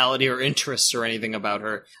personality or interests or anything about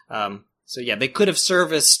her. So yeah, they could have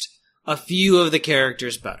serviced a few of the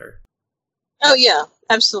characters better. Oh yeah,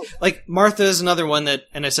 absolutely. Like Martha is another one that,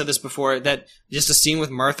 and I said this before, that just a scene with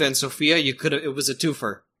Martha and Sophia, it was a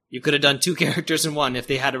twofer. You could have done two characters in one if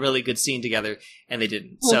they had a really good scene together, and they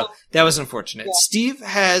didn't. So that was unfortunate. Yeah. Steve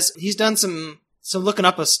he's done some looking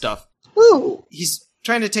up of stuff. Ooh. He's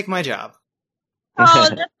trying to take my job. Oh,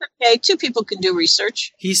 that's okay. Two people can do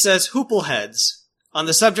research. He says, Hoopleheads, on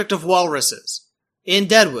the subject of walruses. In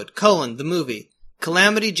Deadwood, the movie,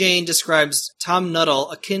 Calamity Jane describes Tom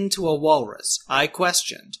Nuttall akin to a walrus. I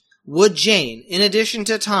questioned, would Jane, in addition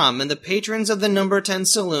to Tom and the patrons of the Number 10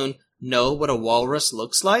 Saloon, know what a walrus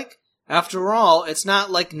looks like? After all, it's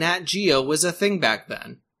not like Nat Geo was a thing back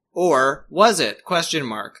then. Or was it? ?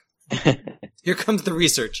 Here comes the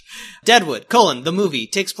research. Deadwood, the movie,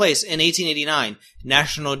 takes place in 1889.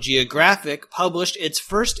 National Geographic published its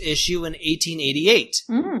first issue in 1888,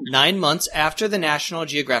 9 months after the National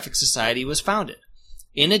Geographic Society was founded.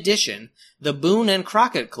 In addition, the Boone and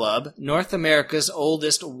Crockett Club, North America's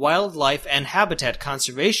oldest wildlife and habitat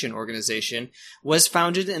conservation organization, was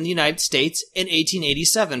founded in the United States in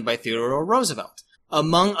 1887 by Theodore Roosevelt.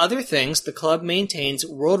 Among other things, the club maintains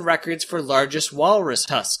world records for largest walrus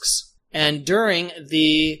tusks. And during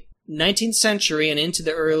the 19th century and into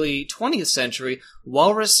the early 20th century,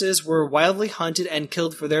 walruses were wildly hunted and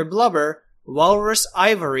killed for their blubber, walrus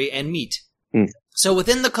ivory, and meat. So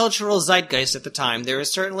within the cultural zeitgeist at the time, there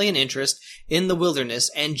is certainly an interest in the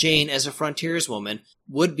wilderness, and Jane, as a frontierswoman,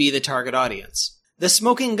 would be the target audience. The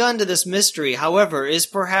smoking gun to this mystery, however, is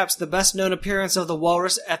perhaps the best-known appearance of the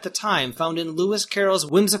walrus at the time, found in Lewis Carroll's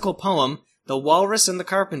whimsical poem, The Walrus and the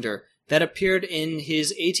Carpenter, that appeared in his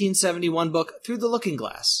 1871 book Through the Looking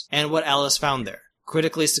Glass, and what Alice found there.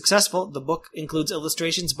 Critically successful, the book includes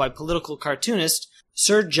illustrations by political cartoonist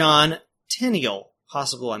Sir John Tyndall.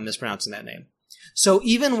 Possible I'm mispronouncing that name. So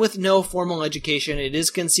even with no formal education, it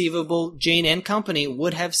is conceivable Jane and company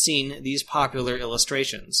would have seen these popular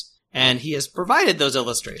illustrations. And he has provided those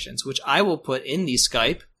illustrations, which I will put in the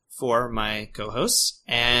Skype for my co-hosts,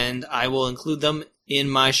 and I will include them in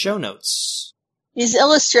my show notes. These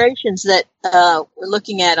illustrations that we're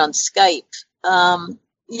looking at on Skype,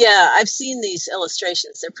 I've seen these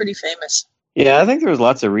illustrations. They're pretty famous. Yeah, I think there was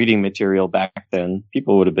lots of reading material back then.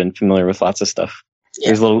 People would have been familiar with lots of stuff. Yeah.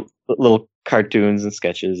 There's little cartoons and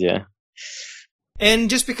sketches, yeah. And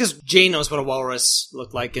just because Jane knows what a walrus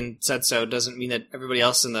looked like and said so doesn't mean that everybody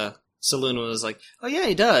else in the saloon was like, oh yeah,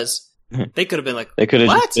 he does. They could have been like,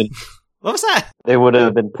 what? What was that? They would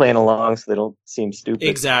have been playing along so they don't seem stupid.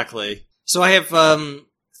 Exactly. So I have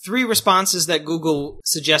 3 responses that Google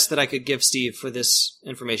suggests that I could give Steve for this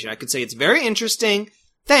information. I could say it's very interesting,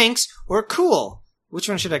 thanks, or cool. Which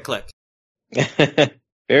one should I click?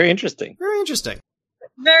 Very interesting. Very interesting.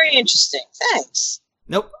 Very interesting, thanks.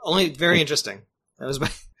 Nope, only very interesting. That was my...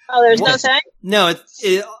 Oh, there's no thanks? No,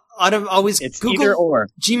 it always... It's Google, either or.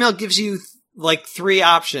 Gmail gives you 3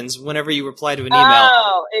 options whenever you reply to an email.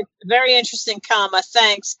 Oh, it's very interesting, comma,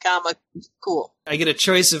 thanks, comma, cool. I get a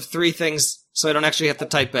choice of 3 things, so I don't actually have to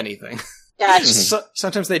type anything. Gotcha.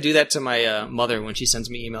 Sometimes they do that to my mother when she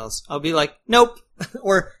sends me emails. I'll be like, nope,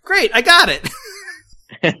 or great, I got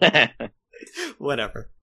it.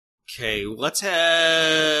 Whatever. Okay, let's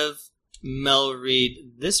have Mel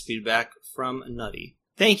read this feedback from Nutty.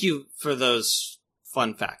 Thank you for those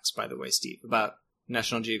fun facts, by the way, Steve, about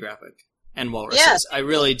National Geographic and walruses. Yes. I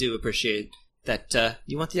really do appreciate that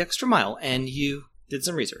you went the extra mile and you did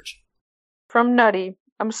some research. From Nutty,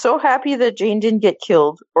 I'm so happy that Jane didn't get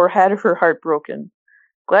killed or had her heart broken.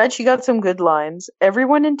 Glad she got some good lines.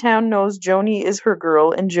 Everyone in town knows Joni is her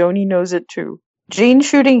girl, and Joni knows it too. Jane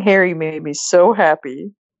shooting Harry made me so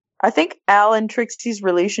happy. I think Al and Trixie's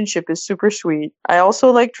relationship is super sweet. I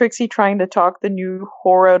also like Trixie trying to talk the new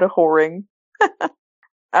whore out of whoring.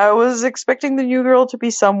 I was expecting the new girl to be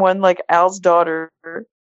someone like Al's daughter,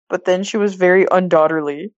 but then she was very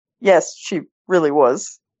undaughterly. Yes, she really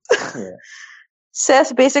was. Yeah.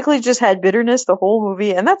 Seth basically just had bitterness the whole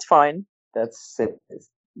movie, and that's fine. That's it.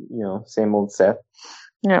 Same old Seth.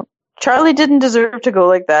 Yeah. Charlie didn't deserve to go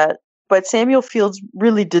like that, but Samuel Fields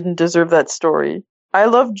really didn't deserve that story. I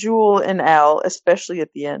love Jewel and Al, especially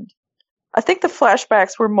at the end. I think the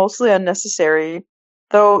flashbacks were mostly unnecessary,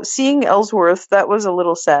 though seeing Ellsworth, that was a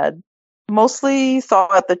little sad. Mostly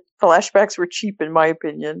thought the flashbacks were cheap, in my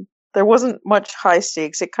opinion. There wasn't much high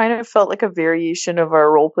stakes. It kind of felt like a variation of our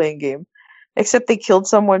role-playing game, except they killed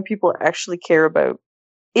someone people actually care about.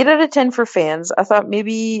 8 out of 10 for fans. I thought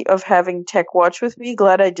maybe of having Tech watch with me.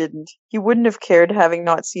 Glad I didn't. He wouldn't have cared having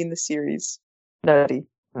not seen the series. Nutty.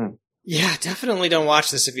 Yeah, definitely don't watch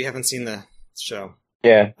this if you haven't seen the show.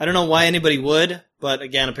 Yeah. I don't know why anybody would, but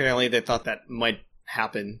again, apparently they thought that might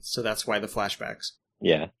happen, so that's why the flashbacks.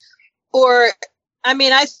 Yeah. Or, I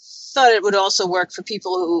mean, I thought it would also work for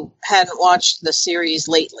people who hadn't watched the series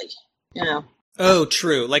lately, you know. Oh,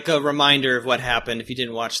 true. Like a reminder of what happened if you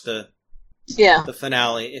didn't watch the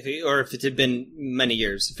finale, if it had been many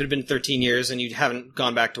years. If it had been 13 years and you haven't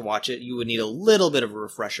gone back to watch it, you would need a little bit of a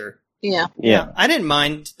refresher. Yeah. I didn't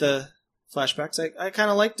mind the flashbacks. I kind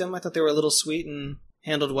of liked them. I thought they were a little sweet and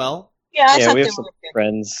handled well. Yeah, I thought we they have some were good.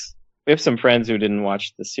 friends. We have some friends who didn't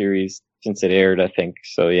watch the series since it aired, I think.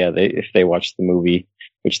 So yeah, if they watch the movie,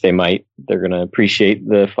 which they might, they're gonna appreciate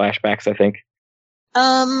the flashbacks, I think.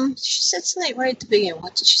 She said something right at the beginning.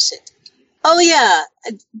 What did she say? Oh yeah,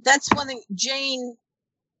 that's one thing. Jane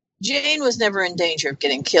was never in danger of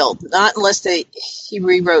getting killed, not unless he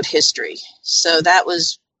rewrote history. So that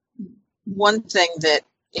was one thing that,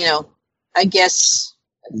 you know, I guess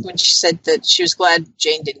when she said that she was glad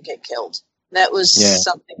Jane didn't get killed. That was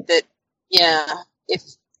something that,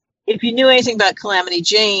 if you knew anything about Calamity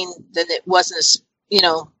Jane, then it wasn't it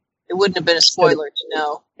wouldn't have been a spoiler to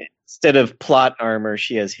know. Instead of plot armor,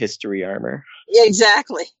 she has history armor. Yeah,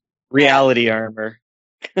 exactly. Reality armor.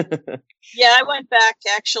 Yeah, I went back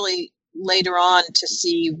actually later on to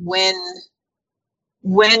see when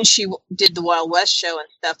she did the Wild West show and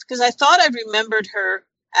stuff, because I thought I remembered her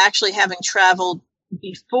actually having traveled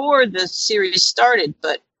before the series started,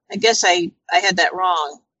 but I guess I had that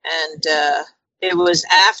wrong, and it was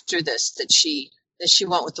after this that she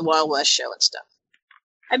went with the Wild West show and stuff.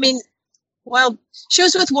 I mean, she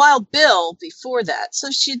was with Wild Bill before that, so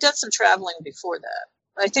she did some traveling before that.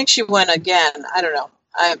 I think she went again. I don't know.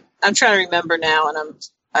 I'm trying to remember now, and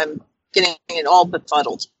I'm getting it all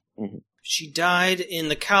befuddled. Mm-hmm. She died in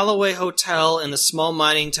the Callaway Hotel in the small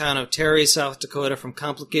mining town of Terry, South Dakota, from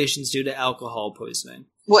complications due to alcohol poisoning.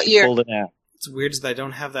 What year? Hold it out. It's weird that I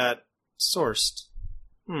don't have that sourced.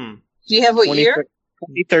 Do you have what year?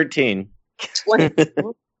 2013. 20.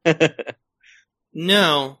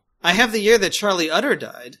 No, I have the year that Charlie Utter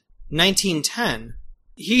died, 1910.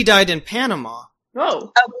 He died in Panama.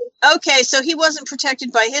 Oh. Okay, so he wasn't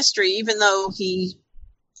protected by history, even though he's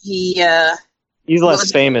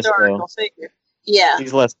less famous, though. Figure. Yeah.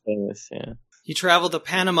 He's less famous, yeah. He traveled to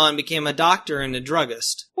Panama and became a doctor and a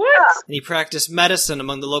druggist. What? And he practiced medicine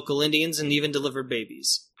among the local Indians and even delivered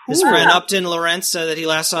babies. His friend Upton Lawrence said that he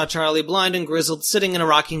last saw Charlie blind and grizzled sitting in a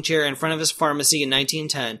rocking chair in front of his pharmacy in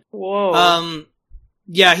 1910. Whoa.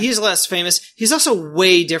 Yeah, he's less famous. He's also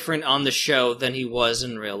way different on the show than he was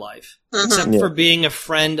in real life. Mm-hmm. Except for being a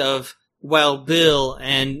friend of Wild Bill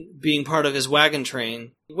and being part of his wagon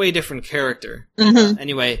train. Way different character. Mm-hmm.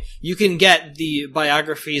 Anyway, you can get the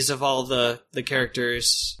biographies of all the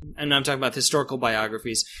characters, and I'm talking about historical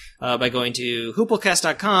biographies, by going to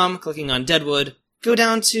hooplecast.com, clicking on Deadwood. Go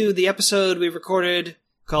down to the episode we recorded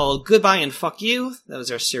called Goodbye and Fuck You. That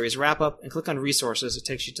was our series wrap-up. And click on resources. It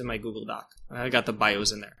takes you to my Google Doc. I got the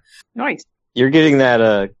bios in there. Nice. You're getting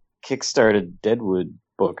that Kickstarted Deadwood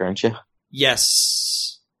book, aren't you?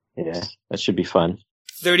 Yes. Yeah, that should be fun.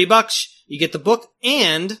 $30. You get the book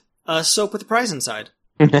and a soap with a prize inside.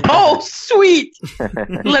 Oh, sweet!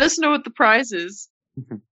 Let us know what the prize is.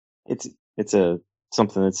 It's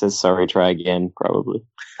something that says "Sorry, try again," probably.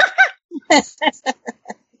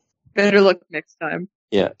 Better luck next time.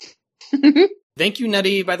 Yeah. Thank you,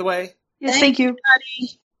 Nutty, by the way. Yes, thank you.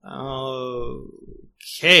 Nutty.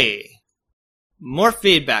 Okay. More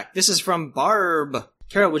feedback. This is from Barb.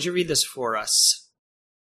 Carol, would you read this for us?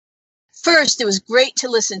 First, it was great to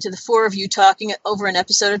listen to the four of you talking over an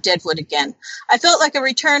episode of Deadwood again. I felt like a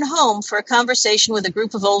return home for a conversation with a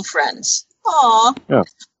group of old friends. Aww. Yeah.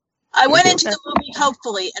 I went into the movie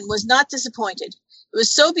hopefully and was not disappointed. It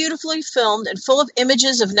was so beautifully filmed and full of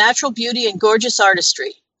images of natural beauty and gorgeous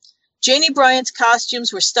artistry. Janie Bryant's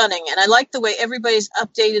costumes were stunning, and I liked the way everybody's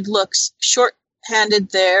updated looks short-handed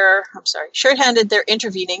their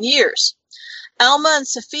intervening years. Alma and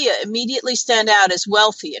Sophia immediately stand out as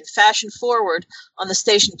wealthy and fashion-forward on the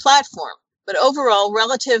station platform, but overall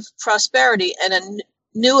relative prosperity and a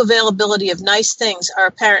new availability of nice things are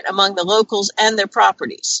apparent among the locals and their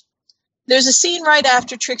properties. There's a scene right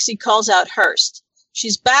after Trixie calls out Hearst.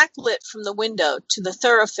 She's backlit from the window to the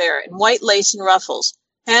thoroughfare in white lace and ruffles,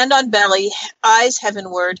 hand on belly, eyes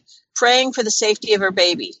heavenward, praying for the safety of her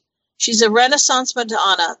baby. She's a Renaissance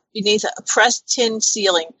Madonna beneath a pressed tin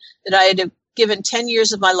ceiling that I had given 10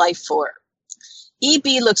 years of my life for.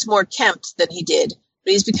 E.B. looks more kempt than he did,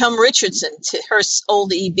 but he's become Richardson to Hearst's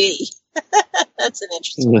old E.B. That's an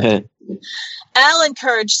interesting one. Al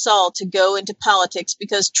encouraged Saul to go into politics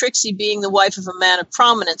because Trixie, being the wife of a man of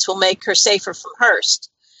prominence, will make her safer from Hearst.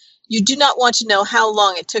 You do not want to know how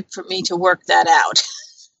long it took for me to work that out.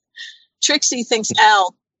 Trixie thanks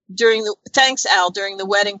Al during the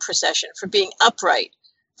wedding procession for being upright,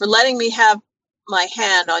 for letting me have my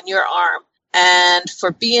hand on your arm, and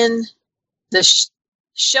for being the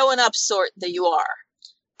showing up sort that you are.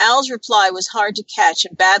 Al's reply was hard to catch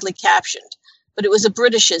and badly captioned, but it was a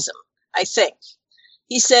Britishism, I think.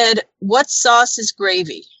 He said, "What sauce is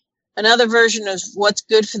gravy?" Another version of "What's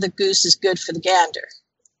good for the goose is good for the gander."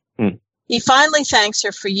 He finally thanks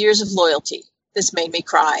her for years of loyalty. This made me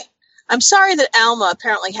cry. I'm sorry that Alma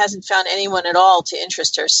apparently hasn't found anyone at all to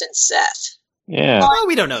interest her since Seth. Yeah. Well,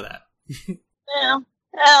 we don't know that. Yeah.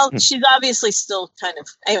 Well, she's obviously still kind of...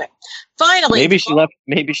 Anyway, finally... Maybe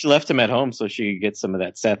she left him at home so she could get some of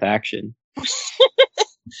that Seth action.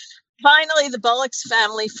 Finally, the Bullocks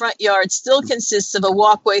family front yard still consists of a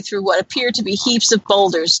walkway through what appear to be heaps of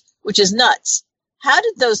boulders, which is nuts. How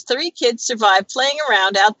did those 3 kids survive playing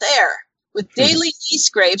around out there? With daily knee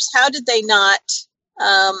scrapes, how did they not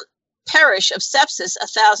perish of sepsis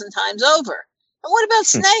 1,000 times over? And what about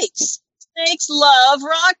snakes? Snakes love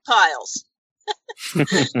rock piles.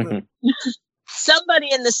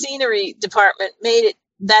 Somebody in the scenery department made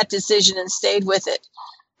that decision and stayed with it.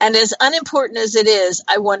 And as unimportant as it is,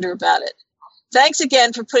 I wonder about it. Thanks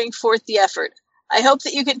again for putting forth the effort. I hope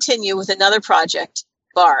that you continue with another project.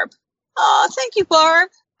 Barb. Aw, thank you, Barb.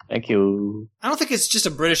 Thank you. I don't think it's just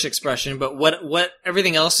a British expression, but what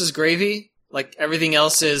everything else is gravy? Like everything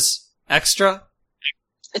else is extra?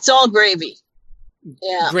 It's all gravy.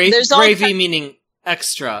 Yeah. Gravy meaning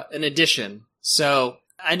extra, in addition. So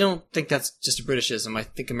I don't think that's just a Britishism. I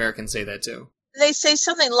think Americans say that too. They say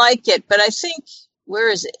something like it, but I think,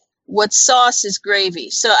 where is it? What sauce is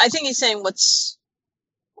gravy? So I think he's saying what's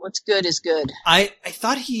good is good. I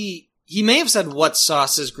thought he may have said what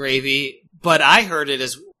sauce is gravy, but I heard it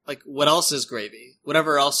as like what else is gravy?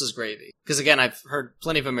 Whatever else is gravy. Because again, I've heard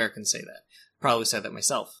plenty of Americans say that. Probably said that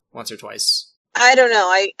myself once or twice. I don't know.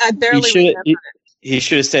 I barely remember it. He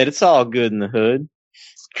should have said it's all good in the hood.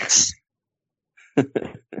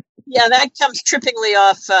 Yeah, that comes trippingly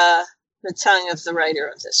off the tongue of the writer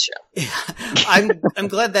of this show. Yeah. I'm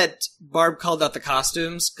glad that Barb called out the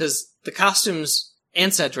costumes, because the costumes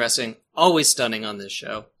and set dressing always stunning on this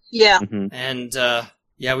show. Yeah. Mm-hmm. And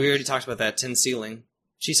yeah, we already talked about that tin ceiling.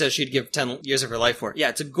 She says she'd give 10 years of her life for it. Yeah,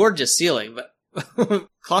 it's a gorgeous ceiling, but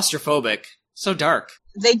claustrophobic. So dark.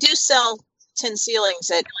 They do sell tin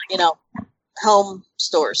ceilings at, home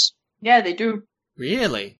stores. Yeah, they do.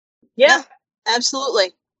 Really? Yeah,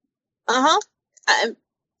 absolutely. Uh-huh.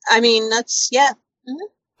 I mean, that's, yeah. Mm-hmm.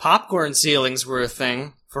 Popcorn ceilings were a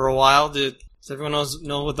thing for a while. Does everyone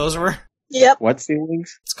know what those were? Yep. What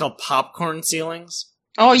ceilings? It's called popcorn ceilings.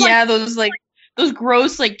 Oh, yeah, those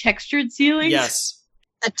gross, textured ceilings? Yes.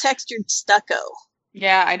 A textured stucco.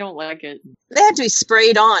 Yeah, I don't like it. They had to be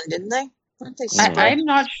sprayed on, didn't they? Weren't they sprayed? I'm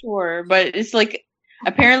not sure, but it's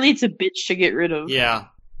apparently it's a bitch to get rid of. Yeah.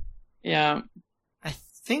 Yeah. I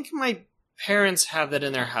think my parents have that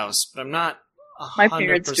in their house, but I'm not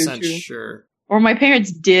 100% sure. Or my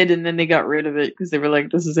parents did, and then they got rid of it because they were like,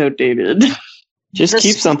 this is outdated. Just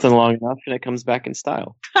keep something long enough and it comes back in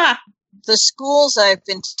style. The schools I've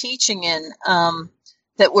been teaching in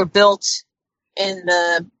that were built in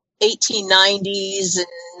the 1890s and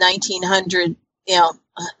 1900,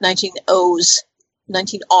 1900s,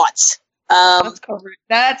 19aughts.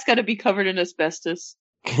 That's got to be covered in asbestos.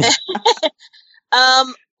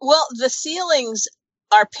 Well, the ceilings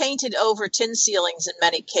are painted over tin ceilings in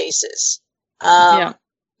many cases.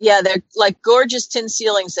 Yeah, they're like gorgeous tin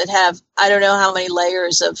ceilings that have, I don't know how many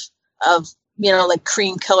layers of like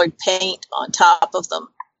cream colored paint on top of them.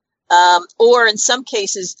 Or in some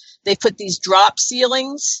cases, they put these drop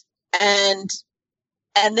ceilings, and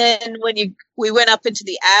then when we went up into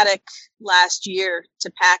the attic last year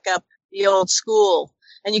to pack up the old school,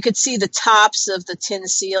 and you could see the tops of the tin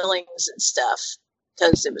ceilings and stuff,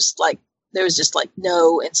 because it was like there was just like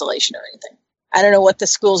no insulation or anything. I don't know what the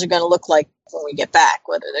schools are going to look like when we get back,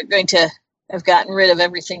 whether they're going to have gotten rid of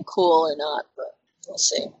everything cool or not, but we'll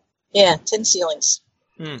see. Yeah, tin ceilings.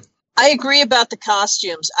 I agree about the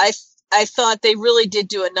costumes. I thought they really did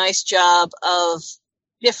do a nice job of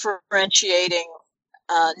differentiating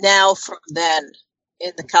now from then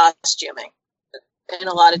in the costuming in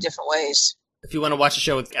a lot of different ways. If you want to watch a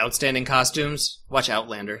show with outstanding costumes, watch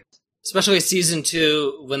Outlander. Especially season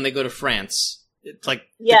 2 when they go to France. It's like,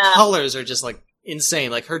 the colors are just like insane.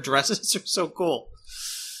 Like her dresses are so cool.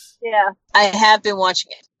 Yeah, I have been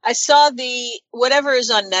watching it. I saw whatever is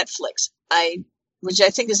on Netflix, which I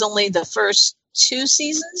think is only the first 2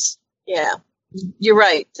 seasons. Yeah, you're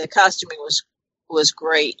right. The costuming was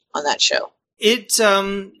great on that show. It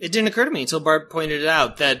didn't occur to me until Barb pointed it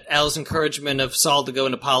out that Al's encouragement of Saul to go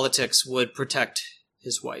into politics would protect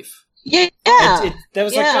his wife. Yeah, that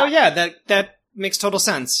was like, oh yeah, that makes total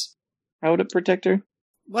sense. How would it protect her?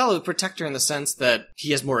 Well, it would protect her in the sense that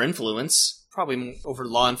he has more influence, probably over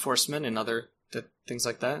law enforcement and other things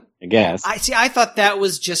like that. I guess. I thought that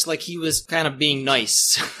was just like he was kind of being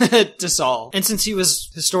nice to Saul. And since he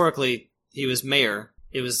was mayor,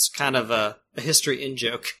 it was kind of a history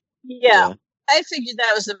in-joke. Yeah, I figured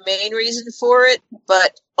that was the main reason for it,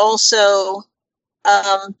 but also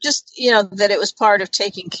just, that it was part of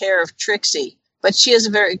taking care of Trixie. But she has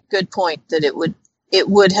a very good point that it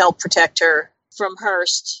would help protect her from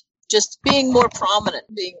Hearst just being more prominent,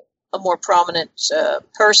 being a more prominent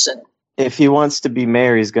person. If he wants to be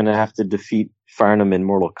mayor, he's going to have to defeat Farnham in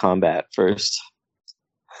Mortal Kombat first.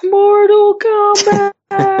 Mortal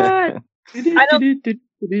Kombat! I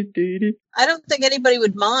don't think anybody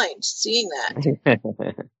would mind seeing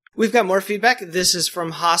that. We've got more feedback. This is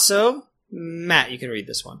from Hasso. Matt, you can read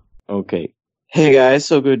this one. Okay. Hey guys,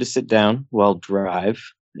 so good to sit down while drive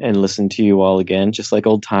and listen to you all again, just like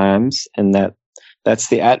old times. And that's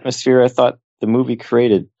the atmosphere I thought the movie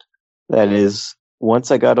created. That is,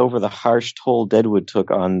 once I got over the harsh toll Deadwood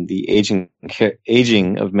took on the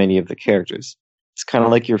aging of many of the characters. It's kind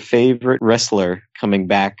of like your favorite wrestler coming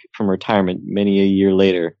back from retirement many a year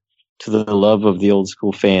later to the love of the old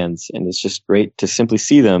school fans. And it's just great to simply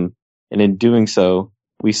see them. And in doing so,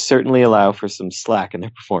 we certainly allow for some slack in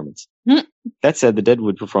their performance. That said, the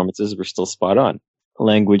Deadwood performances were still spot on.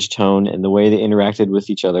 Language, tone, and the way they interacted with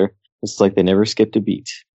each other was like they never skipped a beat.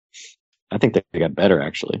 I think they got better,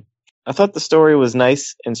 actually. I thought the story was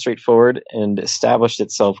nice and straightforward and established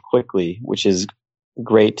itself quickly, which is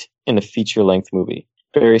great in a feature-length movie.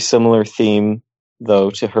 Very similar theme, though,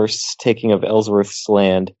 to Hearst's taking of Ellsworth's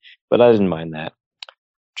land, but I didn't mind that.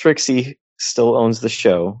 Trixie still owns the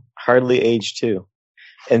show, hardly aged too.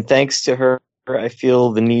 And thanks to her, I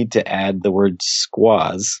feel the need to add the word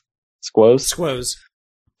squaws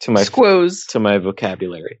to my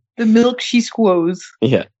vocabulary. The milk she squoze.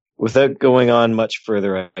 Yeah. Without going on much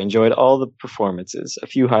further, I enjoyed all the performances. A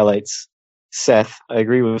few highlights. Seth, I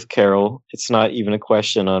agree with Carol. It's not even a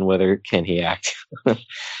question on whether can he act.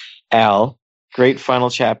 Al, great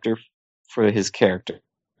final chapter for his character.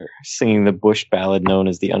 Singing the Bush ballad known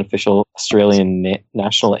as the unofficial Australian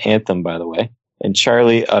national anthem, by the way. And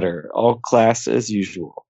Charlie Utter, all class as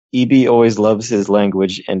usual. E.B. always loves his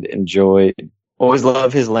language and enjoyed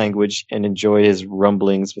his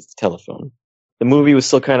rumblings with the telephone. The movie was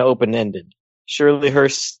still kind of open-ended. Surely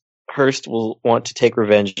Hearst will want to take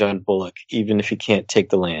revenge on Bullock, even if he can't take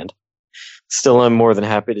the land. Still, I'm more than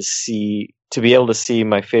happy to be able to see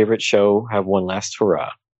my favorite show have one last hurrah.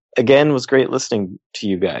 Again, was great listening to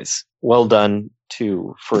you guys. Well done,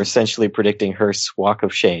 too, for essentially predicting Hearst's walk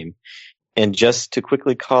of shame. And just to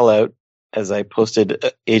quickly call out, as I posted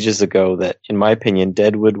ages ago, that, in my opinion,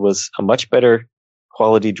 Deadwood was a much better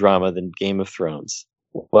quality drama than Game of Thrones.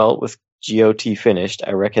 Well, with GOT finished,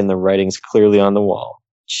 I reckon the writing's clearly on the wall.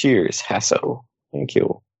 Cheers, Hasso. Thank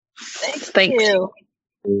you. Thank you.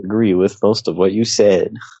 I agree with most of what you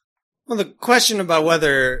said. Well, the question about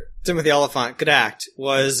whether Timothy Olyphant could act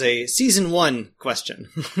was a season 1 question.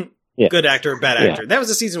 Yeah. Good actor or bad actor. Yeah. That was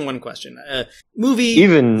a season 1 question. Movie,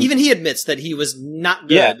 even he admits that he was not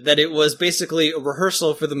good, that it was basically a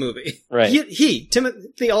rehearsal for the movie. Right. He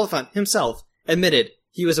Timothy Olyphant himself, admitted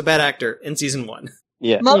he was a bad actor in season 1.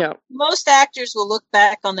 Yeah. Most actors will look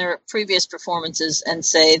back on their previous performances and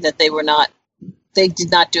say that they were not they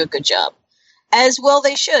did not do a good job. As well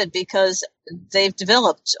they should, because they've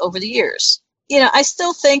developed over the years. I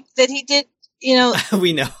still think that he did,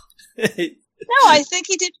 We know. No, I think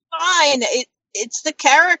he did fine. It's the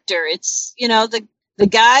character. It's, the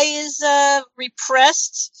guy is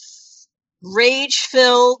repressed,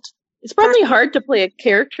 rage-filled. It's probably hard to play a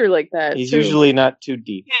character like that. He's usually not too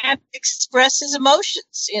deep. Can't express his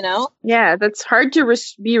emotions, Yeah, that's hard to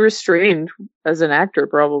be restrained as an actor,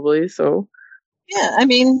 probably. So. Yeah, I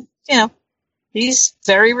mean, he's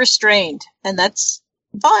very restrained, and that's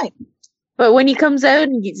fine. But when he comes out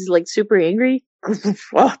and he's like super angry,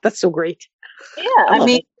 oh, that's so great. Yeah, I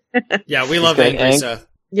mean, yeah, we love angry Seth.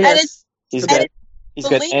 Yes, he's got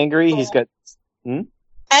angry. He's got.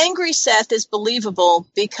 Angry Seth is believable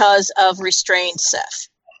because of restrained Seth.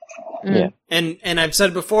 Yeah, and I've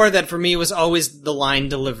said before that for me it was always the line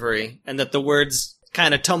delivery, and that the words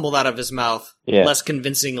kind of tumbled out of his mouth less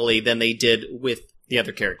convincingly than they did with the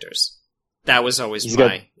other characters. That was always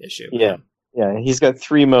my issue. Yeah. Yeah, he's got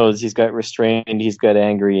 3 modes. He's got restrained, he's got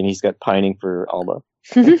angry, and he's got pining for Alba.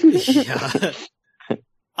 Yeah.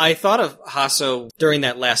 I thought of Hasso during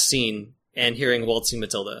that last scene and hearing Waltzing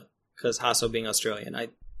Matilda, because Hasso being Australian. I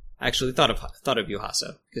actually thought of you,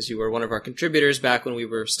 Hasso, because you were one of our contributors back when we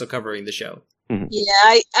were still covering the show. Mm-hmm.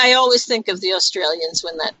 Yeah, I always think of the Australians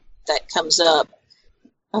when that comes up.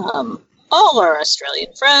 All our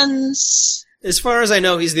Australian friends. As far as I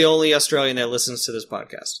know, he's the only Australian that listens to this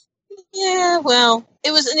podcast. Yeah, well,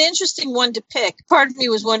 it was an interesting one to pick. Part of me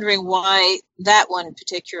was wondering why that one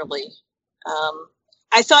particularly.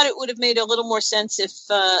 I thought it would have made a little more sense if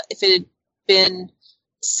it had been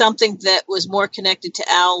something that was more connected to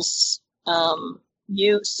Al's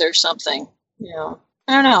youth or something. I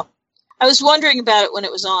don't know. I was wondering about it when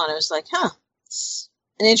it was on. I was like, it's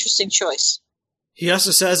an interesting choice. He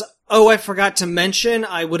also says, I forgot to mention,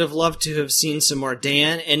 I would have loved to have seen some more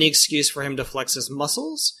Dan. Any excuse for him to flex his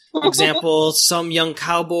muscles. Example, some young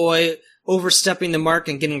cowboy overstepping the mark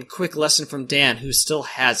and getting a quick lesson from Dan, who still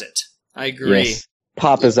has it. I agree. Yes.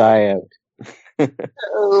 Pop his eye out.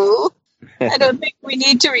 Oh, I don't think we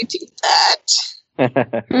need to repeat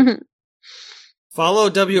that. Follow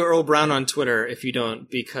W. Earl Brown on Twitter if you don't,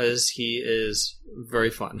 because he is very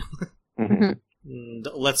fun.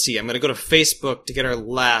 Let's see. I'm going to go to Facebook to get our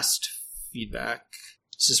last feedback.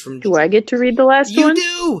 This is from. Do I get to read the last You one?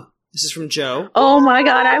 do. This is from Joe. Oh my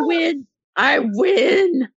God! I win! I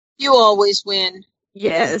win! You always win.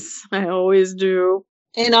 Yes, I always do.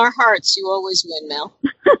 In our hearts, you always win, Mel.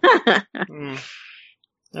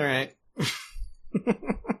 All right.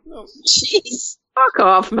 Jeez. Fuck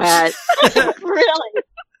off, Matt. Really?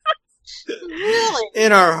 Really?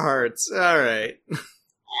 In our hearts. All right.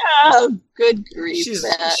 Oh, good grief,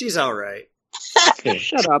 Matt. She's all right.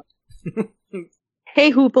 Shut up. Hey,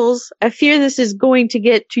 Hooples. I fear this is going to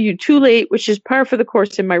get to you too late, which is par for the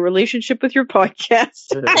course in my relationship with your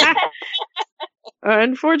podcast.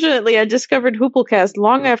 Unfortunately, I discovered Hooplecast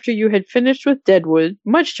long after you had finished with Deadwood,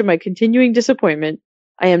 much to my continuing disappointment.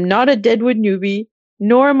 I am not a Deadwood newbie,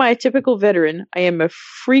 nor am I a typical veteran. I am a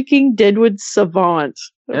freaking Deadwood savant.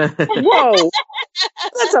 Whoa!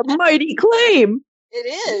 That's a mighty claim! It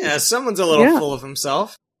is. Yeah, someone's a little full of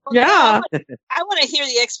himself. Yeah. I want to hear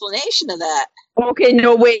the explanation of that. Okay,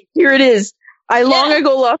 no, wait. Here it is. I long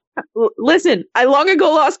ago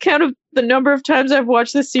lost count of the number of times I've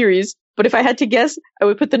watched the series, but if I had to guess, I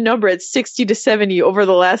would put the number at 60 to 70 over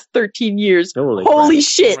the last 13 years. Holy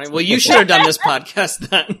shit. Right, well, you should have done this podcast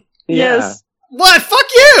then. Yes. What? Fuck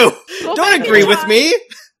you! Don't agree with me!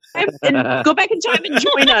 And go back in time and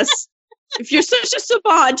join us. If you're such a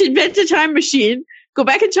savant, invent a time machine, go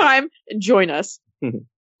back in time and join us.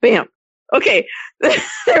 Bam. Okay.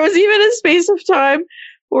 There was even a space of time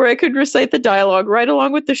where I could recite the dialogue right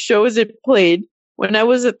along with the show as it played when I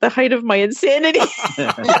was at the height of my insanity.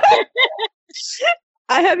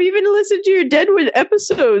 I have even listened to your Deadwood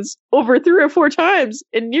episodes over 3 or 4 times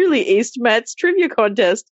and nearly aced Matt's trivia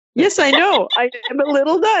contest. Yes, I know. I am a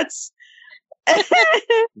little nuts.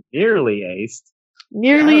 Nearly aced.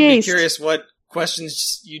 Nearly I would aced. be curious what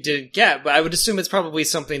questions you didn't get, but I would assume it's probably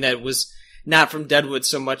something that was not from Deadwood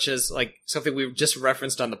so much as like something we just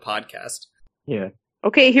referenced on the podcast. Yeah.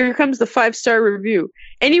 Okay, here comes the 5-star review.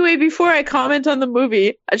 Anyway, before I comment on the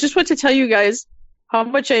movie, I just want to tell you guys how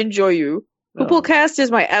much I enjoy you. Hooplecast is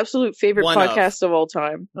my absolute favorite podcast of all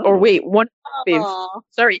time. Or wait, one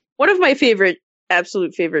of my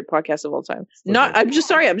absolute favorite podcasts of all time. I'm just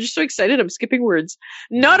so excited. I'm skipping words.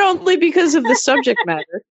 Not only because of the subject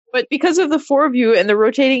matter, but because of the 4 of you and the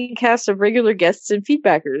rotating cast of regular guests and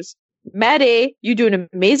feedbackers. Matt A., you do an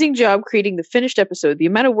amazing job creating the finished episode. The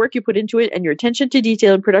amount of work you put into it and your attention to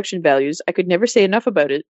detail and production values, I could never say enough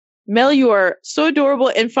about it. Mel, you are so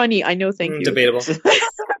adorable and funny. I know, thank you. Debatable.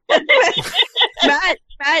 Matt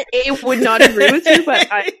A. would not agree with you, but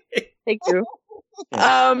thank you.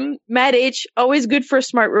 Matt H., always good for a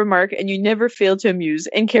smart remark, and you never fail to amuse.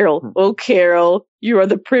 And Carol, oh Carol, you are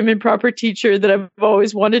the prim and proper teacher that I've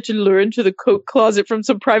always wanted to lure into the coat closet from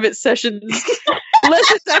some private sessions.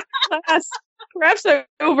 Lessons after class. Perhaps I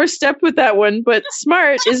overstepped with that one, but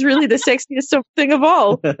smart is really the sexiest thing of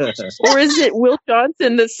all. Or is it Will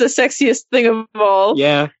Johnson that's the sexiest thing of all?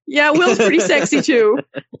 Yeah. Yeah, Will's pretty sexy too.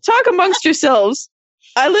 Talk amongst yourselves.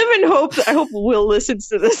 I live in hope. I hope Will listens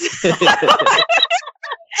to this.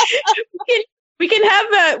 we can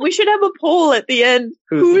have we should have a poll at the end.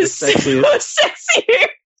 Who's sexier?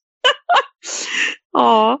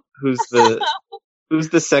 Aw. Who's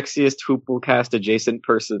the sexiest Hooplecast adjacent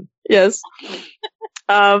person? Yes.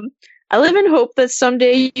 I live in hope that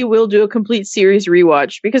someday you will do a complete series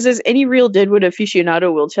rewatch, because as any real Deadwood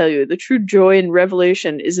aficionado will tell you, the true joy and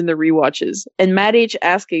revelation is in the rewatches. And Matt H.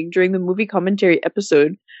 asking during the movie commentary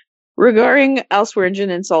episode regarding Al Swearingen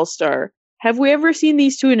and Saul Starr, have we ever seen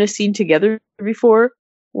these two in a scene together before?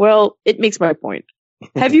 Well, it makes my point.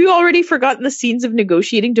 Have you already forgotten the scenes of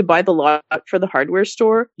negotiating to buy the lot for the hardware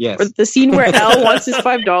store? Yes. Or the scene where Al wants his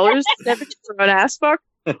 $5 never from an ass fuck?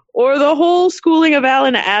 Or the whole schooling of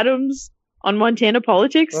Alan Adams on Montana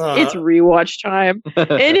politics? It's rewatch time.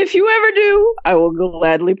 And if you ever do, I will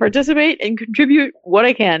gladly participate and contribute what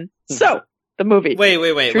I can. So, the movie. Wait.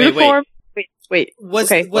 Was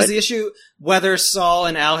the issue whether Saul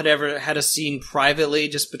and Al had ever had a scene privately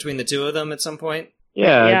just between the two of them at some point?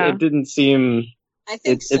 Yeah. It didn't seem... I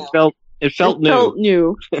think so. It felt new. Felt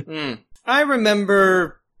new. I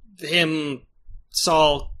remember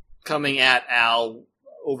Saul coming at Al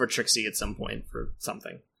over Trixie at some point for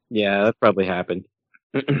something. Yeah, that probably happened.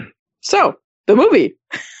 So, the movie.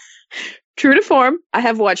 True to form, I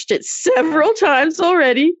have watched it several times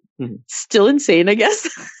already. Mm-hmm. Still insane, I guess.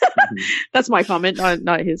 That's my comment,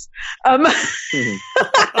 not his. The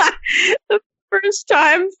first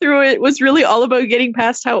time through it was really all about getting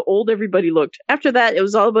past how old everybody looked. After that, it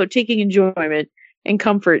was all about taking enjoyment and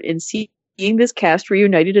comfort in seeing this cast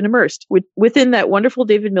reunited and immersed within that wonderful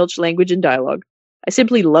David Milch language and dialogue. I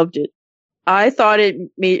simply loved it. I thought it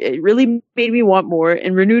really made me want more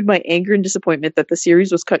and renewed my anger and disappointment that the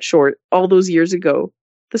series was cut short all those years ago.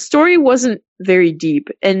 The story wasn't very deep,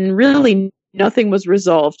 and really nothing was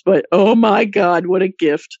resolved, but oh my god, what a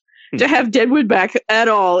gift. To have Deadwood back at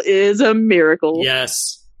all is a miracle.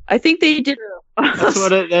 Yes. I think they did...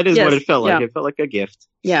 That is what it felt like. Yeah. It felt like a gift.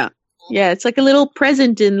 Yeah. Yeah, it's like a little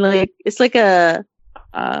present it's like a...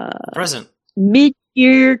 present.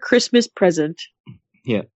 Mid-year Christmas present.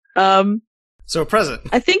 Yeah. So a present.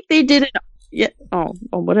 I think they did it. Yeah. Oh,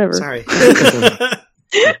 whatever. Sorry.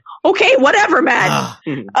 Okay, whatever, Matt.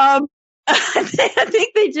 I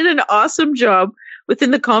think they did an awesome job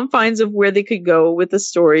within the confines of where they could go with the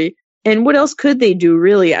story. And what else could they do,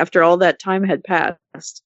 really, after all that time had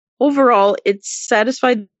passed? Overall, it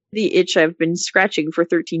satisfied the itch I've been scratching for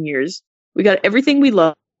 13 years. We got everything we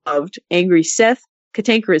loved. Angry Seth,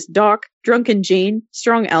 cantankerous Doc, drunken Jane,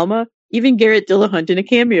 strong Alma, even Garrett Dillahunt in a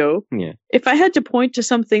cameo. Yeah. If I had to point to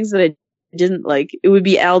some things that I didn't like, it would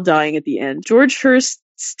be Al dying at the end. George Hurst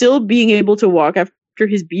still being able to walk after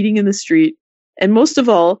his beating in the street. And most of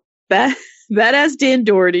all, badass Dan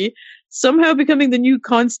Doherty somehow becoming the new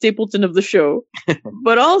Con Stapleton of the show.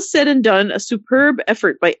 But all said and done, a superb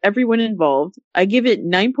effort by everyone involved. I give it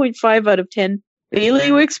 9.5 out of 10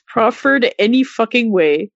 bailiwicks proffered any fucking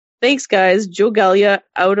way. Thanks, guys. Joe Gallia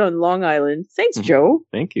out on Long Island. Thanks, Joe.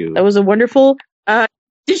 Thank you. That was a wonderful... did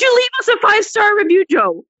you leave us a 5-star review,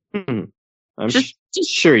 Joe? I'm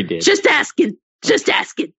sure he did. Just asking.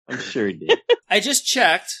 I'm sure he did. I just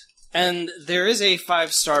checked, and there is a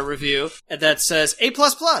 5-star review that says A++.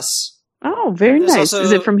 Oh, very nice. Also,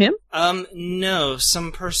 is it from him? No,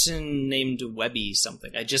 some person named Webby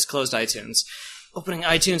something. I just closed iTunes. Opening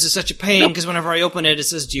iTunes is such a pain, because whenever I open it, it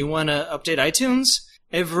says, do you want to update iTunes?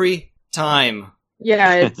 Every time.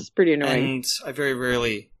 Yeah, it's pretty annoying. And I very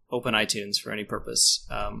rarely open iTunes for any purpose.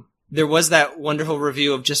 There was that wonderful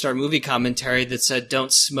review of just our movie commentary that said,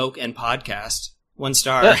 don't smoke and podcast. 1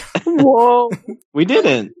 star. Whoa. We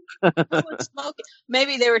didn't.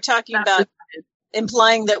 Maybe they were talking about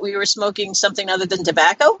implying that we were smoking something other than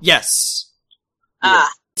tobacco? Yes. Ah.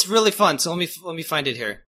 It's really fun, so let me find it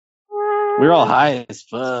here. We're all high as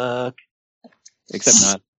fuck.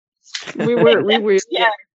 Except not. We were. Yeah,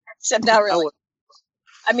 except not really.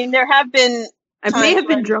 I mean, there have been I may have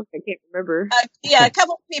been drunk. I can't remember. Yeah, a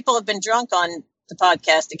couple of people have been drunk on the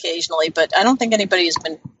podcast occasionally, but I don't think anybody has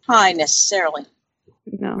been high necessarily.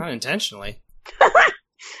 No. Not intentionally.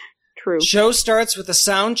 True. Show starts with a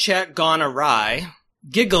sound check gone awry.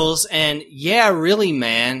 Giggles and "yeah, really,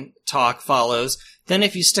 man" talk follows. Then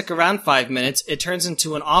if you stick around 5 minutes, it turns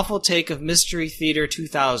into an awful take of Mystery Theater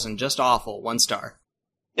 2000. Just awful. 1 star.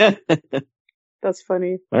 Yeah. That's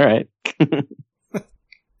funny. All right.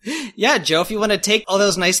 Yeah, Joe, if you want to take all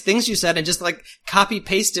those nice things you said and just like copy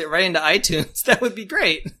paste it right into iTunes, that would be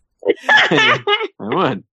great. I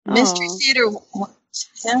would. Mystery Theater.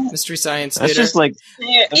 Yeah. Mystery Science That's Theater. just like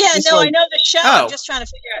Yeah, no, I know the show. Oh. I'm just trying to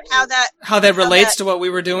figure out how that relates to what we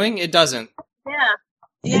were doing. It doesn't. Yeah.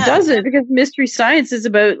 It doesn't, because Mystery Science is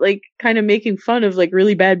about like kind of making fun of like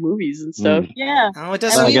really bad movies and stuff. Yeah. Oh, it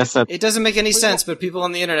doesn't. I guess it doesn't make any sense. But people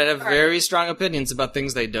on the internet have very strong opinions about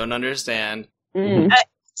things they don't understand. Mm.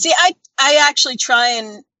 See, I actually try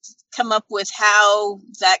and come up with how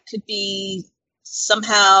that could be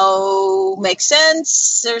somehow make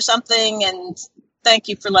sense or something, and thank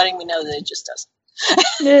you for letting me know that it just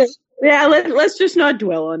doesn't. Yeah, let's just not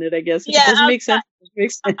dwell on it, I guess. If it doesn't make sense, it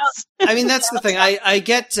makes sense. I mean, that's the thing. I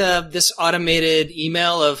get this automated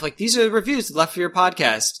email of, like, these are the reviews left for your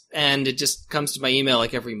podcast, and it just comes to my email,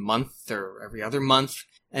 like, every month or every other month,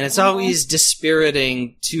 and it's always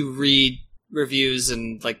dispiriting to read reviews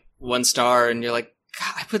and, like, 1 star, and you're like,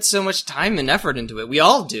 God, I put so much time and effort into it. We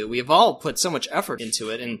all do. We have all put so much effort into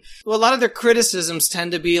it, and a lot of their criticisms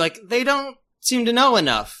tend to be, like, they don't seem to know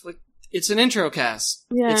enough. Like, it's an intro cast.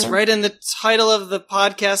 Yeah. It's right in the title of the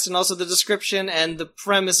podcast and also the description and the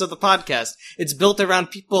premise of the podcast. It's built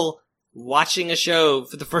around people watching a show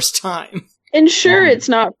for the first time. And sure, it's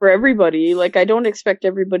not for everybody. Like, I don't expect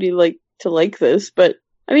everybody to like this, but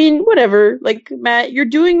I mean, whatever. Like, Matt, you're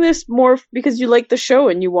doing this more because you like the show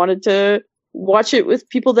and you wanted to watch it with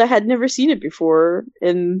people that had never seen it before,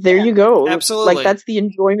 and there you go. Absolutely. Like, that's the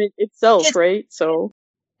enjoyment itself, right? So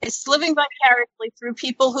it's living vicariously through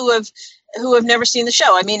people who have never seen the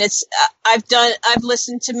show. I mean, I've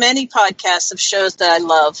listened to many podcasts of shows that I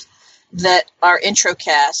love that are intro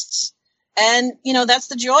casts, and that's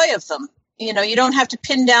the joy of them. You don't have to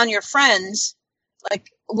pin down your friends. Like,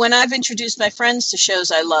 when I've introduced my friends to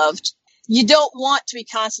shows I loved, you don't want to be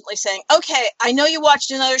constantly saying, okay, I know you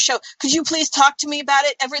watched another show. Could you please talk to me about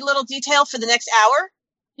it, every little detail for the next hour?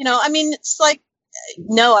 I mean, it's like,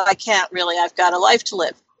 no, I can't really. I've got a life to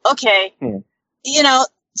live. Okay. Yeah.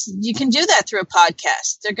 You can do that through a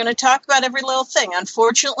podcast. They're going to talk about every little thing.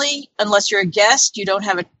 Unfortunately, unless you're a guest, you don't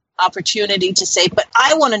have an opportunity to say, but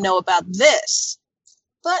I want to know about this.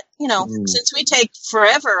 But, since we take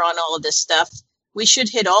forever on all of this stuff, we should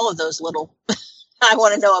hit all of those little I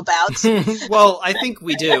want to know about. Well, I think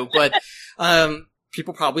we do, but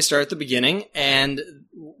people probably start at the beginning, and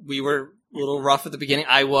we were a little rough at the beginning.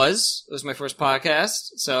 It was my first podcast,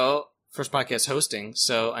 first podcast hosting,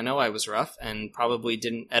 so I know I was rough and probably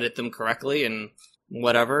didn't edit them correctly and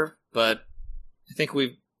whatever, but I think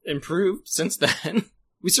we've improved since then.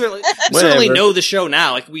 We certainly know the show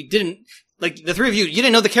now. Like, we didn't, like, the three of you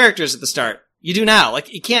didn't know the characters at the start. You do now.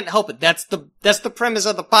 Like, you can't help it. That's the premise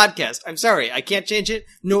of the podcast. I'm sorry. I can't change it,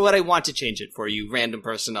 nor would I want to change it for you, random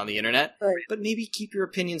person on the internet. Right. But maybe keep your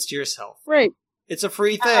opinions to yourself. Right. It's a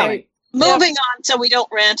free thing. Moving on, so we don't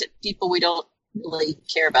rant at people we don't really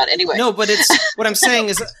care about anyway. No, but what I'm saying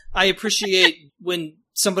is I appreciate when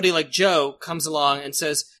somebody like Joe comes along and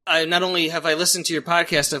says, not only have I listened to your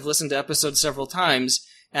podcast, I've listened to episodes several times,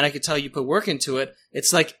 and I could tell you put work into it.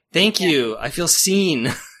 It's like, thank you. I feel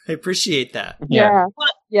seen. I appreciate that. Yeah. Well,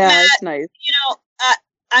 yeah, Matt, it's nice.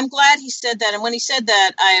 I'm glad he said that. And when he said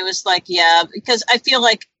that, I was like, yeah, because I feel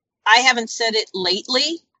like I haven't said it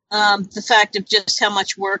lately. The fact of just how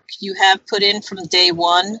much work you have put in from day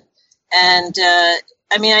one. And,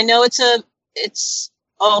 I mean, I know it's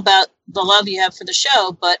all about the love you have for the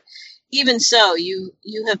show, but even so, you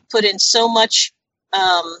have put in so much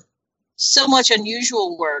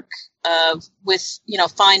unusual work, with,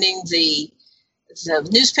 finding the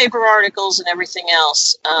newspaper articles and everything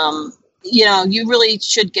else. You really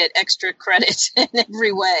should get extra credit in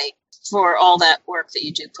every way for all that work that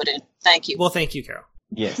you do put in. Thank you. Well, thank you, Carol.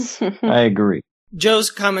 Yes, I agree.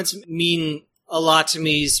 Joe's comments mean a lot to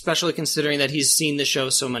me, especially considering that he's seen the show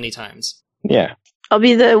so many times. Yeah. I'll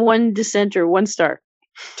be the one dissenter, 1 star.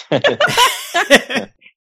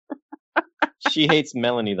 She hates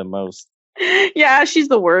Melanie the most. Yeah, she's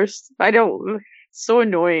the worst. So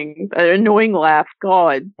annoying. An annoying laugh.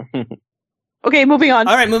 God. Okay, moving on.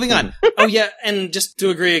 All right, moving on. Oh, yeah, and just to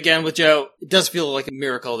agree again with Joe, it does feel like a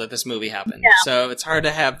miracle that this movie happened. Yeah. So it's hard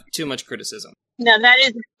to have too much criticism. No, that is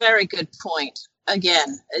a very good point.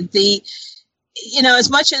 again, as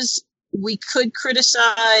much as we could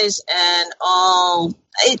criticize and all,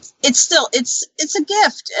 it's still it's a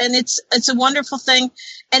gift, and it's a wonderful thing,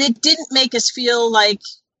 and it didn't make us feel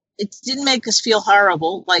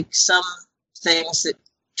horrible like some things that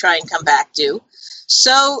try and come back do.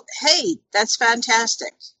 So hey, that's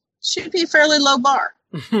fantastic. Should be a fairly low bar.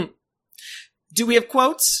 Do we have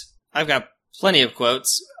quotes? I've got plenty of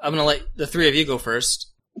quotes. I'm going to let the three of you go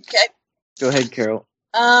first. Okay. Go ahead, Carol.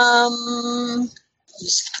 I'm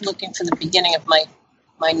just looking for the beginning of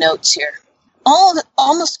my notes here.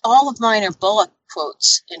 Almost all of mine are Bullock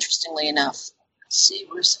quotes, interestingly enough. Let's see,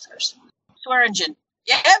 where's the first one? Swearingen.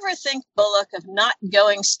 You ever think, Bullock, of not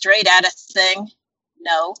going straight at a thing?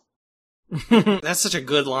 No. That's such a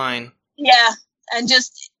good line. Yeah, and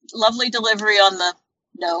just lovely delivery on the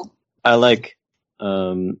no. I like,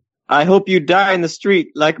 I hope you die in the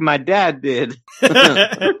street like my dad did.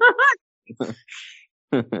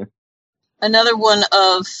 Another one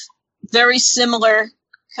of very similar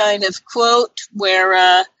kind of quote where,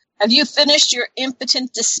 have you finished your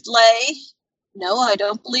impotent display? No, I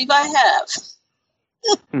don't believe I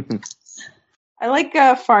have. I like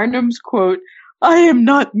Farnham's quote, I am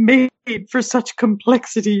not made for such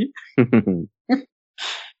complexity.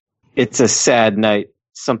 It's a sad night.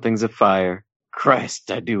 Something's afire.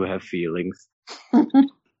 Christ, I do have feelings.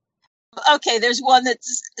 Okay, there's one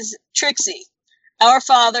that's Trixie. Our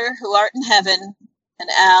Father, who art in heaven, and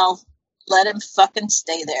Al, let him fucking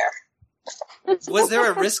stay there. Was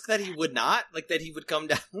there a risk that he would not? Like, that he would come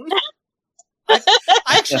down? I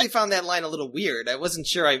actually found that line a little weird. I wasn't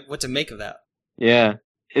sure what to make of that. Yeah.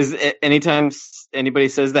 Is anytime anybody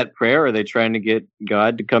says that prayer, are they trying to get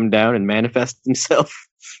God to come down and manifest himself?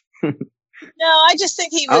 No, I just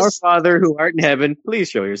think he was... Our Father who art in heaven, please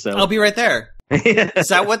show yourself. I'll be right there. Is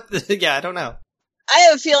that what... Yeah, I don't know. I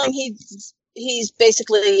have a feeling he's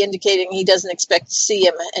basically indicating he doesn't expect to see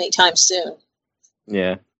him anytime soon.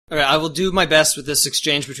 Yeah. All right, I will do my best with this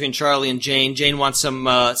exchange between Charlie and Jane. Jane wants some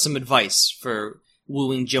advice for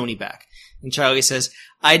wooing Joni back. And Charlie says,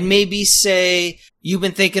 I'd maybe say you've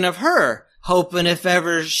been thinking of her, hoping if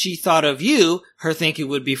ever she thought of you, her thinking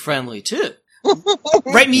would be friendly too.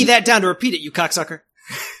 Write me that down to repeat it, you cocksucker.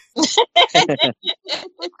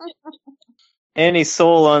 Any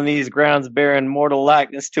soul on these grounds bearing mortal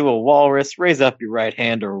likeness to a walrus, raise up your right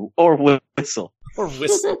hand or whistle. Or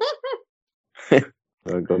whistle.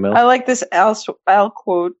 Go, Mel. I like this Al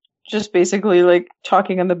quote, just basically like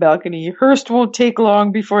talking on the balcony. Hearst won't take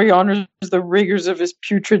long before he honors the rigors of his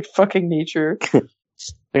putrid fucking nature. I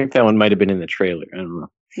think that one might have been in the trailer. I don't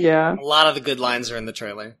know. Yeah. A lot of the good lines are in the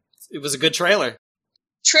trailer. It was a good trailer.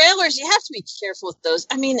 Trailers, you have to be careful with those.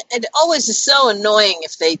 I mean, it always is so annoying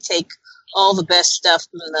if they take all the best stuff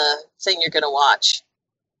from the thing you're going to watch.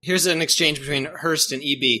 Here's an exchange between Hearst and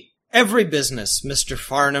EB. Every business, Mr.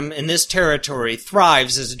 Farnham, in this territory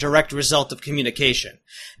thrives as a direct result of communication.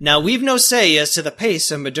 Now, we've no say as to the pace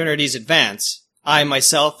of modernity's advance. I,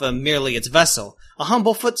 myself, am merely its vessel, a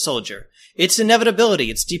humble foot soldier. Its inevitability,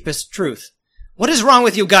 its deepest truth. What is wrong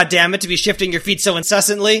with you, goddammit, to be shifting your feet so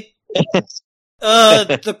incessantly?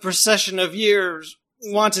 The procession of years,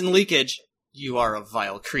 wanton leakage. You are a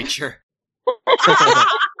vile creature.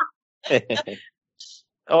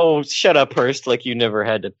 Oh, shut up, Hearst, like you never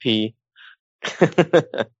had to pee.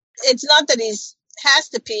 It's not that he has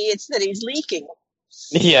to pee, it's that he's leaking.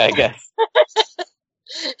 Yeah, I guess.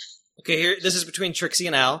 Okay, here, this is between Trixie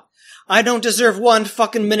and Al. I don't deserve one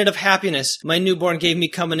fucking minute of happiness my newborn gave me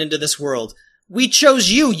coming into this world. We chose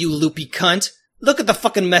you, you loopy cunt. Look at the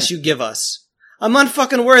fucking mess you give us. I'm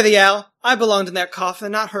unfucking worthy, Al. I belonged in that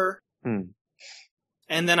coffin, not her. And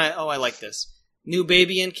then I like this. New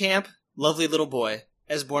baby in camp, lovely little boy.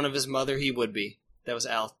 As born of his mother, he would be. That was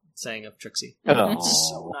Al saying of Trixie. Oh.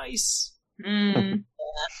 So nice.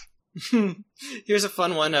 Here's a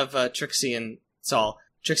fun one of Trixie and Saul.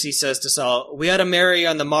 Trixie says to Saul, we ought to marry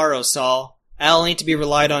on the morrow, Saul. Al ain't to be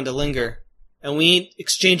relied on to linger. And we ain't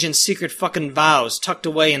exchanging secret fucking vows tucked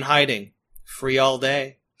away in hiding. Free all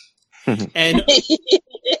day. And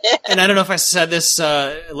I don't know if I said this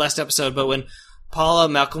last episode, but when Paula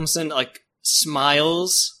Malcolmson like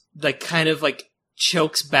smiles, like kind of like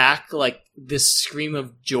chokes back like this scream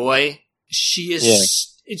of joy, she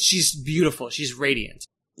is she's beautiful. She's radiant.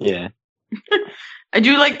 Yeah. I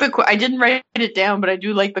do like the quote. I didn't write it down, but I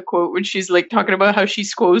do like the quote when she's like talking about how she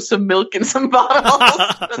squoze some milk in some bottles.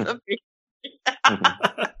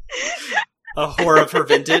 A whore of her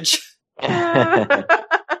vintage.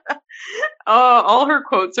 All her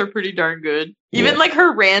quotes are pretty darn good. Even like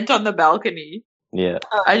her rant on the balcony. Yeah.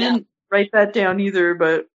 I didn't write that down either,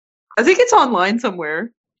 but I think it's online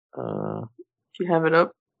somewhere. If Do you have it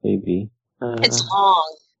up? Maybe. It's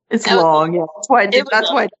long. It's long, yeah. That's why I didn't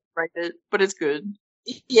write it, but it's good.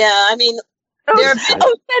 Yeah, I mean, Senator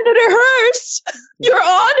Hearst, Your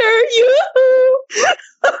Honor,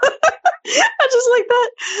 I just like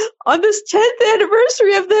that. On this 10th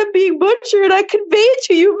anniversary of them being butchered, I convey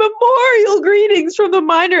to you memorial greetings from the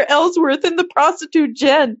miner Ellsworth and the prostitute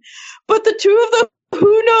Jen. But the two of them,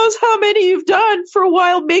 who knows how many you've done for a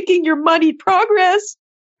while making your moneyed progress?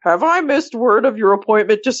 Have I missed word of your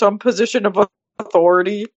appointment to some position of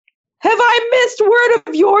authority? Have I missed word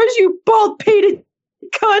of yours, you bald-pated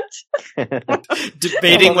cunt?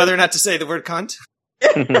 Debating whether or not to say the word cunt?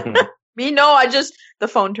 Me, no, the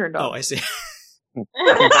phone turned off. Oh, I see. So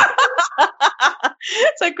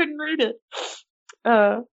I couldn't read it.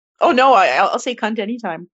 I'll say cunt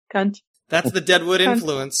anytime. Cunt. That's the Deadwood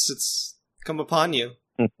influence. It's come upon you.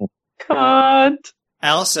 Cunt.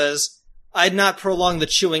 Al says, I'd not prolong the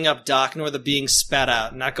chewing up, Doc, nor the being spat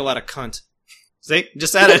out, not go out a cunt. See?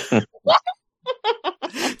 Just add it.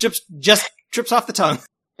 just trips off the tongue.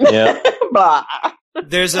 Yeah.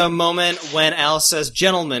 There's a moment when Al says,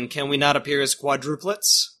 gentlemen, can we not appear as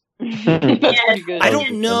quadruplets? I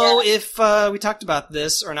don't know if we talked about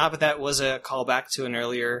this or not, but that was a callback to an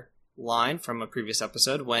earlier line from a previous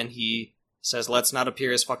episode when he says, let's not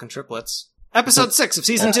appear as fucking triplets. Episode 6 of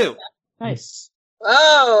season 2. Nice.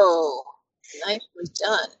 Oh, nicely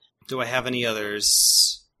done. Do I have any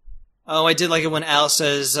others? Oh, I did like it when Al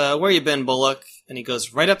says, where you been, Bullock? And he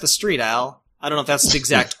goes, right up the street, Al. I don't know if that's the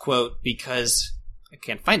exact quote because I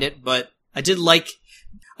can't find it, but I like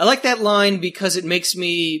that line because it makes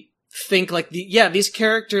me think like, these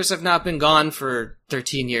characters have not been gone for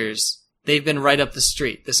 13 years. They've been right up the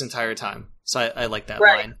street this entire time. So I like that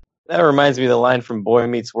line. That reminds me of the line from Boy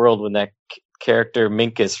Meets World when that character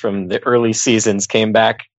Minkus from the early seasons came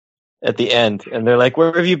back at the end. And they're like,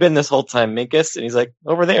 where have you been this whole time, Minkus? And he's like,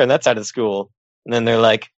 over there on that side of the school. And then they're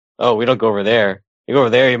like, oh, we don't go over there. You go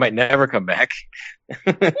over there, you might never come back.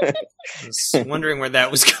 I was wondering where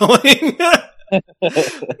that was going.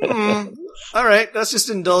 All right, let's just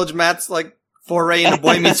indulge Matt's foray into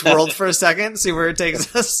Boy Meets World for a second, see where it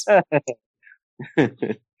takes us.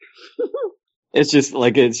 It's just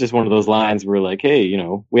one of those lines where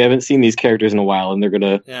hey, we haven't seen these characters in a while, and they're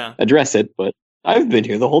gonna address it. But I've been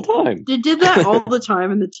here the whole time. They did that all the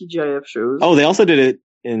time in the TGIF shows. Oh, they also did it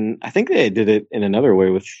I think they did it in another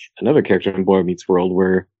way with another character in Boy Meets World,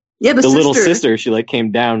 where the little sister she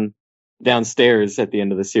came downstairs at the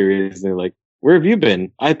end of the series. And they're like, where have you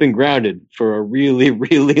been? I've been grounded for a really,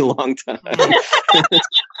 really long time.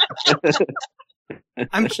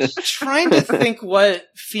 I'm trying to think what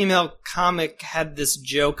female comic had this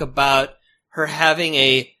joke about her having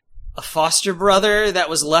a foster brother that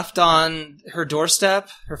was left on her doorstep,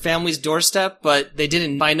 her family's doorstep, but they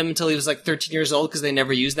didn't find him until he was 13 years old because they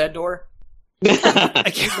never used that door.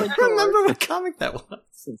 I can't remember what comic that was.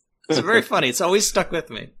 It's very funny. It's always stuck with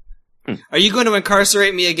me. Are you going to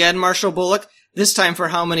incarcerate me again, Marshall Bullock? This time for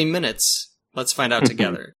how many minutes? Let's find out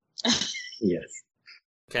together. Yes.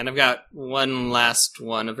 Okay, and I've got one last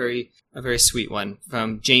one, a very sweet one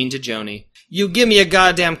from Jane to Joni. You give me a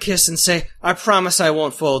goddamn kiss and say, I promise I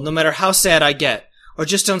won't fold, no matter how sad I get. Or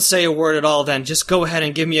just don't say a word at all then. Just go ahead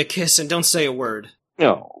and give me a kiss and don't say a word.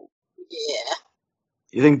 No. Yeah.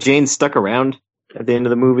 You think Jane stuck around at the end of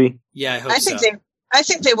the movie? Yeah, I hope so. I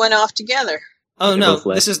think they went off together. Oh no,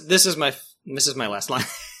 this is my last line.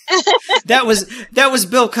 That was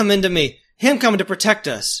Bill coming to me. Him coming to protect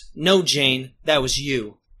us. No, Jane, that was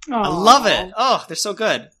you. Aww. I love it. Oh, they're so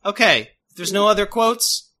good. Okay, if there's no other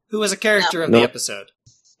quotes, who was a character of the episode?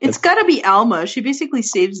 It's gotta be Alma. She basically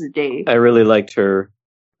saves the day. I really liked her.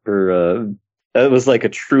 That was a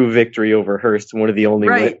true victory over Hearst. One of the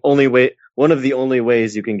only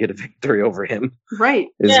ways you can get a victory over him. Right.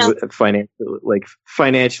 Is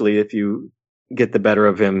financially, if you get the better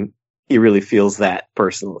of him, he really feels that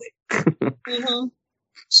personally. Mm-hmm.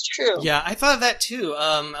 It's true. Yeah, I thought of that too.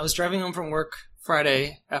 I was driving home from work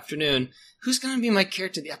Friday afternoon. Who's going to be my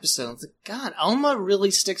character of the episode? I was like, God, Alma really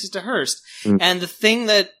sticks it to Hearst. Mm. And the thing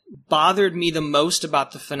that bothered me the most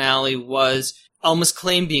about the finale was Alma's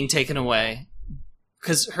claim being taken away.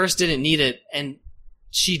 Because Hearst didn't need it, and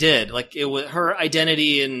she did. It was her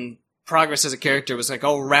identity and progress as a character was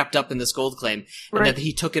all wrapped up in this gold claim, and that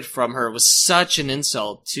he took it from her was such an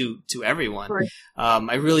insult to everyone. Right.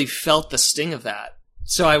 I really felt the sting of that.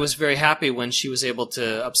 So I was very happy when she was able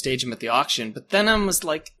to upstage him at the auction. But then I was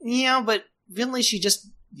like, yeah, but really she just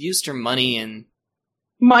used her money and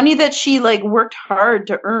money that she worked hard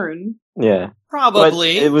to earn. Yeah,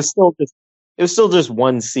 probably. But it was still just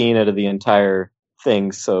one scene out of the entire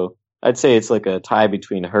thing. So I'd say it's like a tie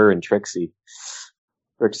between her and Trixie.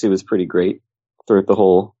 Trixie was pretty great throughout the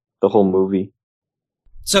whole movie.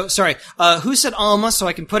 So, sorry, who said Alma so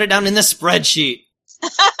I can put it down in the spreadsheet?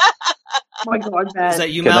 Oh my God, Matt. Is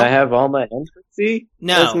that you, Can Mel? I have Alma and Trixie?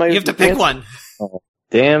 No, you have to pick one. Oh,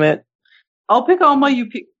 damn it. I'll pick Alma, you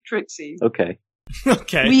pick Trixie. Okay.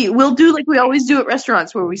 Okay. We'll do like we always do at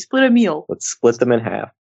restaurants where we split a meal. Let's split them in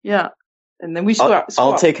half. Yeah. And then we swap.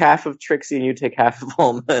 I'll take half of Trixie and you take half of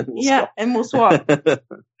Alma. And we'll yeah, swap. and we'll swap.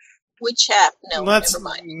 Which half? No, Let's never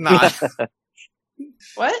mind. not.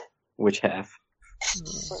 What? Which half?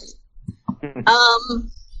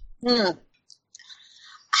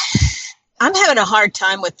 I'm having a hard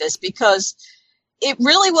time with this because it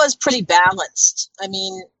really was pretty balanced. I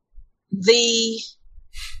mean, the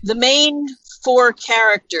main four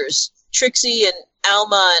characters, Trixie and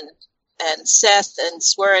Alma and Seth and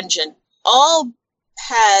Swearingen, all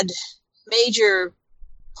had major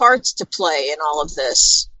parts to play in all of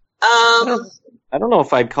this. I don't know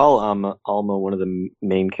if I'd call Alma one of the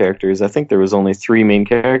main characters. I think there was only 3 main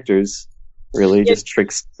characters, really. Just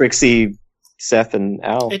Trixie, Seth, and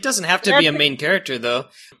Al. It doesn't have to be a main character, though.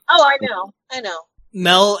 Oh, I know.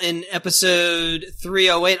 Mel, in episode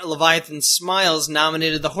 308, Leviathan Smiles,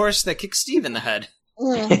 nominated the horse that kicked Steve in the head.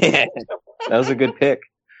 That was a good pick.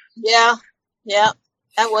 Yeah, that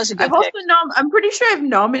was a good pick. I'm pretty sure I've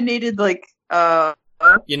nominated, like,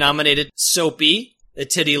 You nominated Soapy, the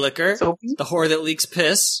titty licker, Soapy? the whore that leaks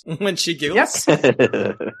piss when she giggles.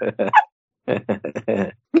 Yep.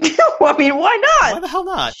 Well, I mean, why not? Why the hell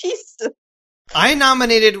not? Jesus. I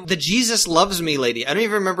nominated the Jesus Loves Me lady. I don't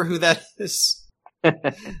even remember who that is.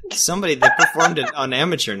 Somebody that performed it on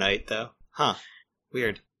amateur night, though. Huh.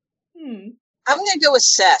 Weird. I'm going to go with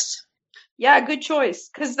Seth. Yeah, good choice.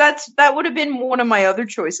 Because that would have been one of my other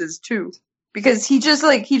choices, too. Because he just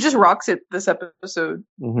rocks it this episode.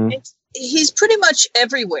 Mm-hmm. He's pretty much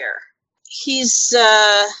everywhere. He's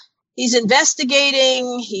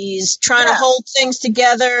investigating. He's trying to hold things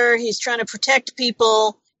together. He's trying to protect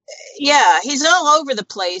people. Yeah, he's all over the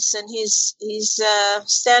place, and he's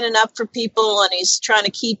standing up for people, and he's trying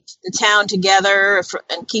to keep the town together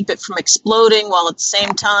and keep it from exploding, while at the same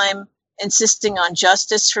time insisting on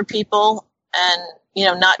justice for people, and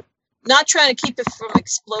not trying to keep it from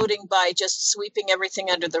exploding by just sweeping everything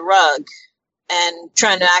under the rug and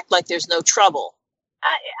trying to act like there's no trouble.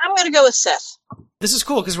 I'm going to go with Seth. This is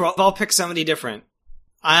cool because we've all picked somebody different.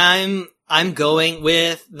 I'm going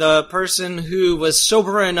with the person who was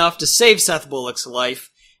sober enough to save Seth Bullock's life,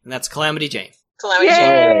 and that's Calamity Jane. Calamity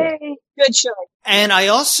Jane. Good choice. And I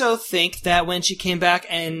also think that when she came back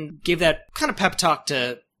and gave that kind of pep talk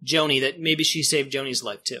to Joni, that maybe she saved Joni's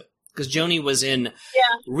life too. Because Joni was in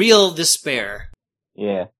real despair.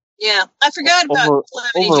 Yeah. Yeah, I forgot about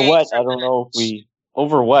Calamity Jane. What? I don't know if we...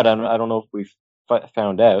 Over what? I don't know if we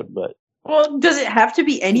found out, but... Well, does it have to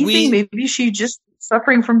be anything? Maybe she just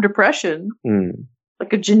suffering from depression.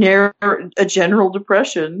 Like a general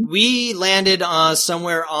depression. We landed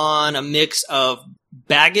somewhere on a mix of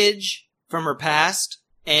baggage from her past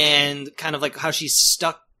and kind of like how she's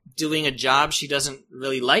stuck doing a job she doesn't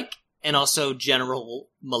really like, and also general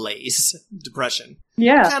malaise, depression.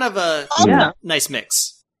 Yeah. Kind of a nice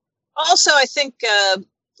mix. Also, I think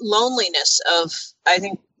loneliness I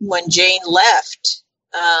think when Jane left,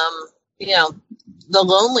 the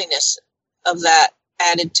loneliness of that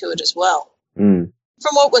added to it as well. From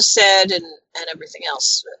what was said and everything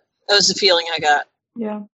else. That was the feeling I got.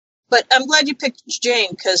 Yeah. But I'm glad you picked Jane,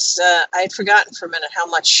 because I had forgotten for a minute how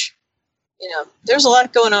much, there's a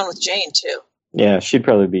lot going on with Jane, too. Yeah, she'd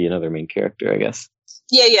probably be another main character, I guess.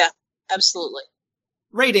 Yeah, absolutely.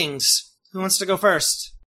 Ratings. Who wants to go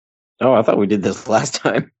first? Oh, I thought we did this last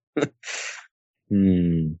time. I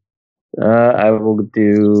will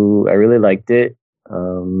do... I really liked it.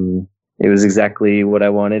 It was exactly what I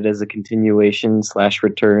wanted as a continuation /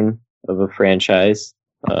 return of a franchise.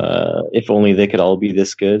 If only they could all be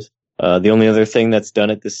this good. The only other thing that's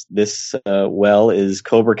done it this well is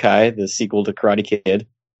Cobra Kai, the sequel to Karate Kid.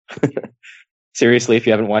 Seriously, if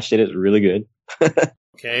you haven't watched it, it's really good.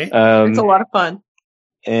 Okay. It's a lot of fun.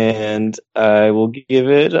 And I will give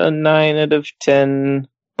it a 9 out of 10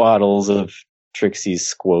 bottles of Trixie's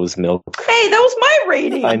Squoze milk. Hey, that was my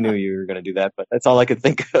rating! I knew you were going to do that, but that's all I could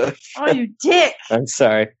think of. Oh, you dick! I'm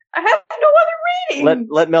sorry. I have no other rating!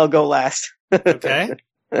 Let Mel go last. Okay.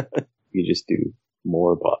 You just do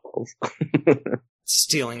more bottles.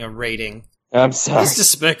 Stealing a rating. I'm sorry. It's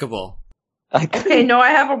despicable. Okay, no, I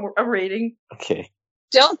have a rating. Okay.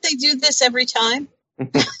 Don't they do this every time?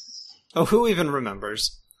 Oh, who even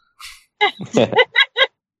remembers?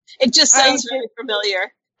 It just sounds very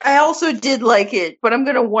familiar. I also did like it, but I'm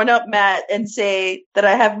gonna one-up Matt and say that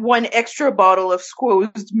I have one extra bottle of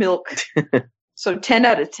squozed milk. So 10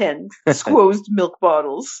 out of 10 squozed milk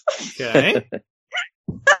bottles. Okay.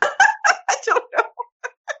 I don't know.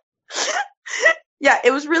 Yeah,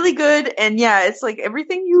 it was really good, and yeah, it's like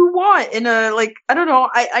everything you want in a, like, I don't know.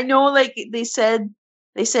 I know, like they said,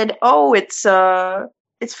 oh, it's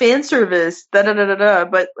fan service, but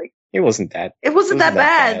like it wasn't that that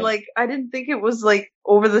bad. Like, I didn't think it was like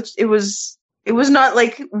it was not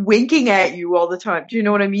like winking at you all the time. Do you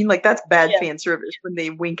know what I mean? Like, that's bad fan service when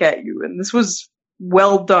they wink at you, and this was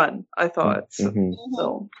well done, I thought. Mm-hmm.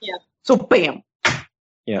 So bam.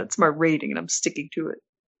 Yeah. That's my rating, and I'm sticking to it.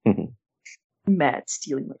 Mm-hmm. Matt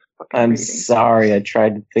stealing my fucking I'm rating. sorry, I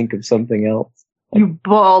tried to think of something else. You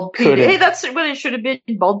bald-pated. Hey, that's what it should have been.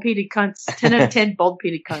 Bald-pated cunts. 10 out of 10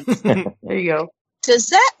 bald-pated cunts. There you go. Does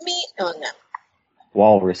that mean... Oh, no.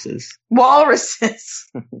 Walruses.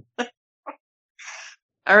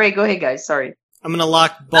 All right, go ahead, guys. Sorry. I'm gonna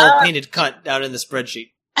lock bald-painted cunt out in the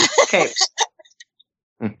spreadsheet. Okay.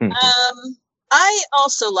 I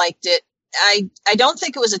also liked it. I don't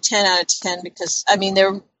think it was a 10 out of 10 because, I mean,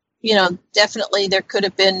 there, definitely there could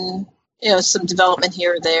have been, some development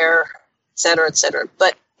here or there, et cetera,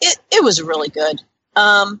 but it was really good.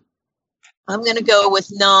 I'm going to go with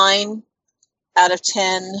 9 out of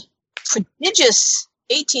 10. Prodigious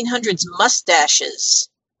 1800s mustaches,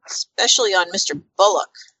 especially on Mr.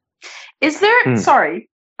 Bullock. Is there, sorry,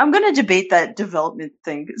 I'm going to debate that development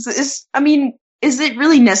thing. Is it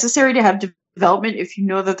really necessary to have development if you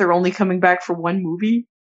know that they're only coming back for one movie?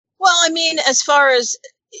 Well, I mean, as far as,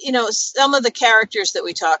 some of the characters that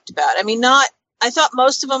we talked about, I thought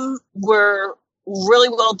most of them were really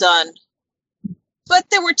well done, but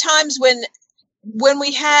there were times when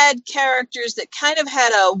we had characters that kind of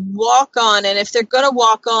had a walk on, and if they're going to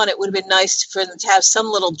walk on, it would have been nice for them to have some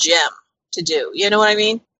little gem to do. You know what I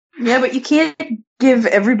mean? Yeah, but you can't give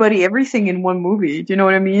everybody everything in one movie. Do you know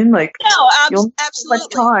what I mean? Like, no,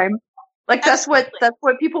 absolutely. Time. Like, that's what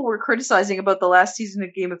people were criticizing about the last season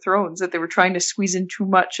of Game of Thrones, that they were trying to squeeze in too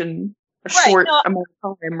much in a short amount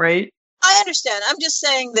of time, right? I understand. I'm just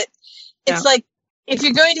saying that it's like, if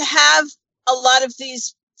you're going to have a lot of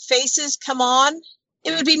these faces come on,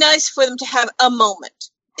 it would be nice for them to have a moment.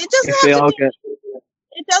 It doesn't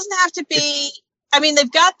have to be, I mean,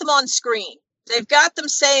 they've got them on screen. They've got them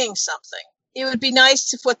saying something. It would be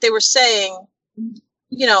nice if what they were saying,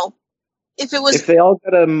 if they all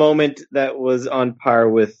got a moment that was on par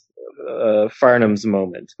with Farnham's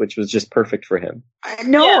moment, which was just perfect for him.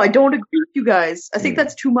 I don't agree with you guys. I think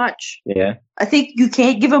that's too much. Yeah. I think you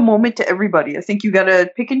can't give a moment to everybody. I think you gotta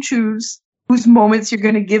pick and choose whose moments you're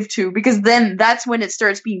gonna give to, because then that's when it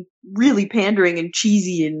starts being really pandering and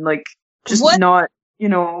cheesy and like just not,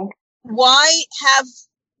 Why have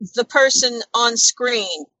the person on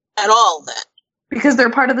screen at all then? Because they're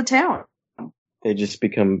part of the town. They just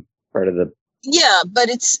become part of the... Yeah, but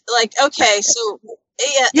it's like, okay, so...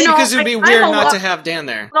 Yeah, because it would be weird not to have Dan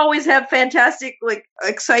there. I always have fantastic, like,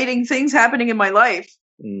 exciting things happening in my life.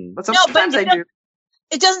 But sometimes I do.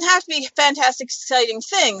 It doesn't have to be fantastic, exciting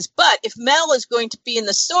things, but if Mel is going to be in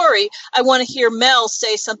the story, I want to hear Mel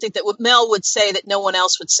say something that Mel would say that no one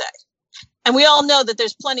else would say. And we all know that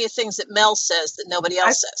there's plenty of things that Mel says that nobody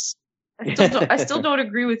else says. I still don't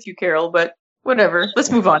agree with you, Carol, but whatever. Let's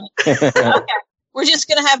move on. Okay. We're just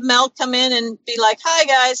going to have Mel come in and be like, hi,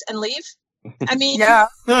 guys, and leave? I mean, yeah.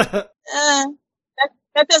 That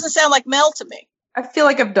doesn't sound like Mel to me. I feel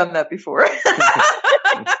like I've done that before.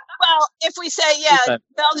 Well, if we say, Mel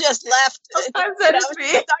just left. Sometimes that is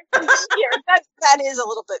me. That is a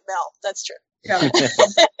little bit Mel. That's true. Yeah.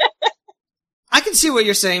 I can see what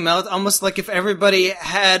you're saying, Mel. It's almost like if everybody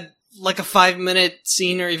had like a 5-minute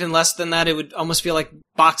scene or even less than that, it would almost feel like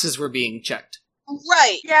boxes were being checked.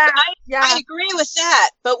 Right. Yeah. I agree with that.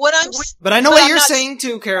 But But I know what you're saying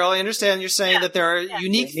too, Carol. I understand you're saying that there are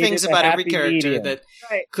unique things about every character that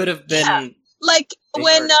could have been. Yeah. Like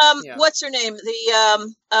when what's her name?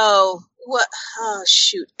 The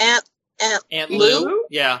Aunt Lou?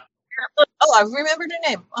 Yeah. Oh, I remembered her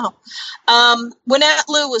name. Oh. When Aunt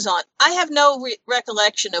Lou was on, I have no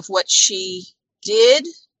recollection of what she did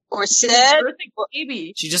or said.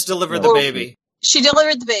 Baby. She just delivered the baby. She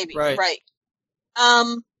delivered the baby. Right.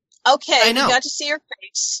 Okay. I know. We got to see her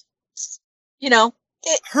face.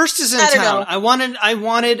 Hearst is in town. I wanted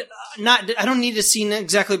not. I don't need a scene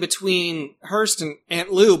exactly between Hearst and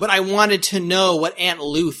Aunt Lou, but I wanted to know what Aunt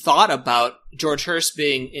Lou thought about George Hearst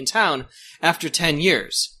being in town after 10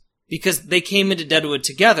 years. Because they came into Deadwood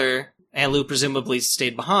together. Aunt Lou presumably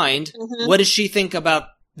stayed behind. Mm-hmm. What does she think about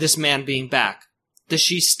this man being back? Does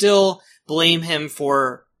she still blame him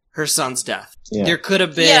for her son's death. Yeah. There could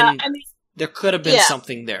have been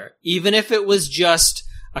something there. Even if it was just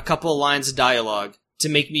a couple lines of dialogue to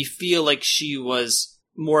make me feel like she was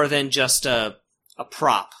more than just a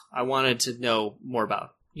prop. I wanted to know more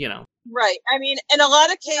about, Right. I mean, in a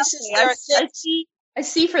lot of cases, there are things. I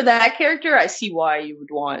see for that character, I see why you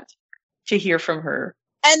would want to hear from her.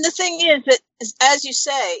 And the thing is that, as you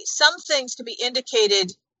say, some things can be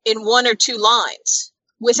indicated in 1 or 2 lines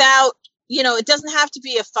without, it doesn't have to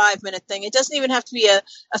be a 5-minute thing. It doesn't even have to be it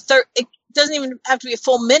doesn't even have to be a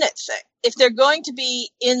full minute thing. If they're going to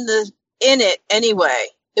be in it anyway,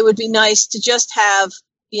 it would be nice to just have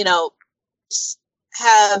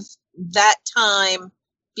that time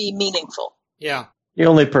be meaningful. Yeah. The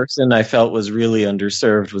only person I felt was really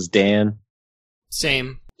underserved was Dan.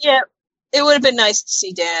 Same. Yeah. It would have been nice to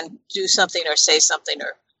see Dan do something or say something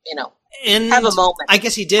or, and have a moment. I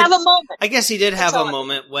guess he did have a moment. I guess he did have a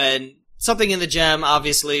moment when something in the gem,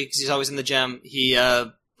 obviously, because he's always in the gem, he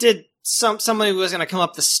did somebody was going to come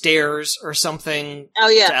up the stairs or something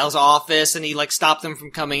to El's office, and he stopped them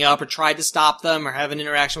from coming up or tried to stop them or have an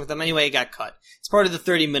interaction with them. Anyway, it got cut. It's part of the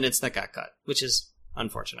 30 minutes that got cut, which is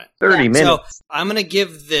unfortunate. 30 minutes. So I'm going to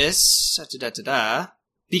give this...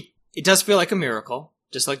 It does feel like a miracle,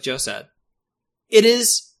 just like Joe said. It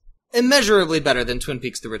is immeasurably better than Twin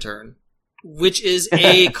Peaks The Return, which is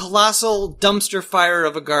a colossal dumpster fire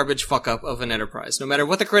of a garbage fuck-up of an Enterprise. No matter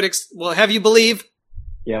what the critics will have you believe,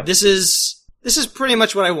 this is pretty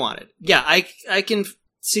much what I wanted. Yeah, I can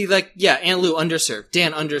see, Aunt Lou underserved,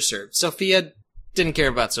 Dan underserved, Sophia didn't care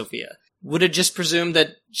about Sophia. Would have just presumed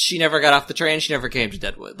that she never got off the train, she never came to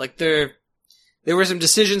Deadwood. There were some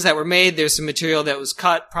decisions that were made, there's some material that was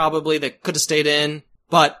cut, probably, that could have stayed in,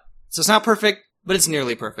 so it's not perfect, but it's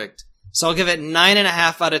nearly perfect. So I'll give it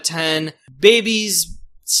 9.5 out of 10 babies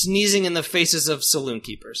sneezing in the faces of saloon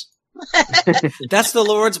keepers. That's the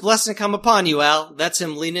Lord's blessing come upon you, Al. That's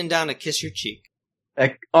him leaning down to kiss your cheek.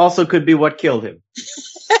 That also could be what killed him.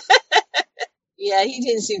 Yeah, he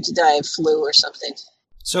didn't seem to die of flu or something.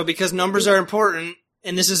 So because numbers are important,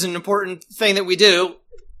 and this is an important thing that we do,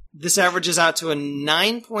 this averages out to a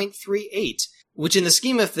 9.38, which in the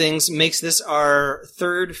scheme of things makes this our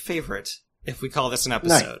 3rd favorite, if we call this an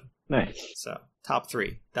episode. Nice. So, top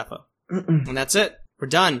 3, defo. And that's it. We're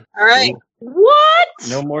done. All right. What?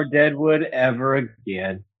 No more Deadwood ever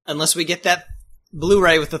again. Unless we get that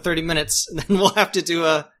Blu-ray with the 30 minutes, then we'll have to do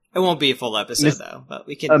it won't be a full episode though, but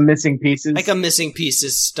we can... Missing Pieces? Like a Missing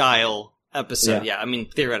Pieces style episode. Yeah, I mean,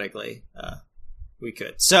 theoretically, we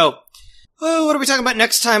could. So, what are we talking about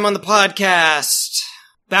next time on the podcast?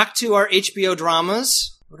 Back to our HBO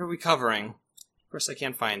dramas. What are we covering? Of course, I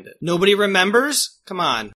can't find it. Nobody remembers? Come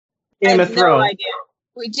on. Game of Thrones. No idea.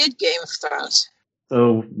 We did Game of Thrones.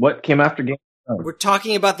 So, what came after Game of Thrones? We're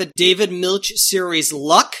talking about the David Milch series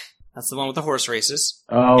Luck. That's the one with the horse races.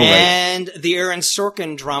 Oh, right. And the Aaron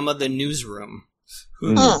Sorkin drama, The Newsroom.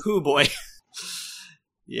 Who boy.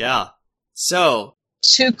 Yeah. So.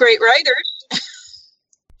 2 great writers.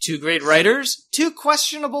 2 great writers. 2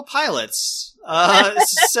 questionable pilots.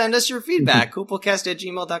 Send us your feedback.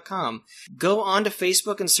 Hooplecast@gmail.com. Go on to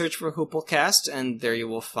Facebook and search for Hooplecast, and there you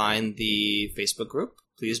will find the Facebook group.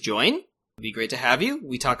 Please join. It'd be great to have you.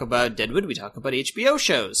 We talk about Deadwood. We talk about HBO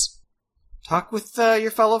shows. Talk with your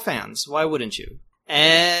fellow fans. Why wouldn't you?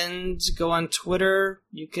 And go on Twitter.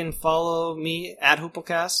 You can follow me at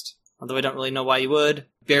Hooplecast, although I don't really know why you would.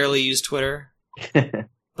 Barely use Twitter.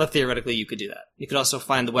 But theoretically, you could do that. You could also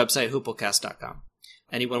find the website, hooplecast.com.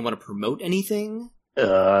 Anyone want to promote anything?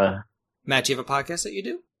 Matt, do you have a podcast that you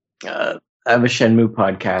do? I have a Shenmue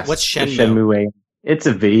podcast. What's Shenmue? Shenmue 8. It's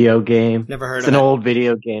a video game. Never heard of it. It's an old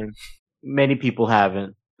video game. Many people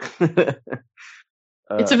haven't.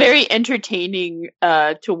 It's a very entertaining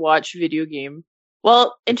to watch video game.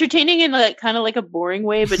 Well, entertaining in kind of like a boring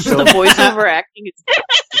way, but just the voiceover acting is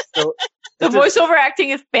the voiceover acting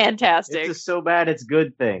is fantastic. It's a so bad it's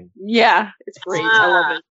good thing. Yeah, it's great. I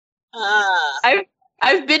love it.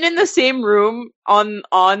 I've been in the same room on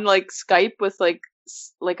Skype with like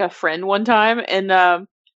a friend one time, and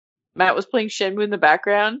Matt was playing Shenmue in the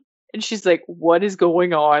background, and she's like, "What is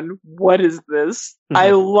going on? What is this?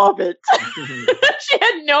 I love it." She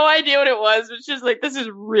had no idea what it was, but she's like, "This is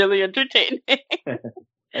really entertaining."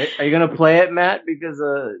 Are you gonna play it, Matt? Because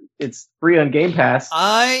it's free on Game Pass.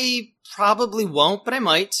 I probably won't, but I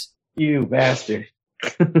might. You bastard!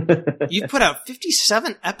 You've put out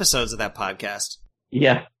 57 episodes of that podcast.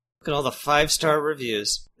 Yeah. Look at all the 5-star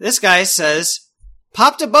reviews. This guy says,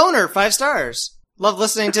 "Popped a boner, 5 stars. Love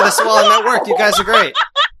listening to this while I'm at work. You guys are great."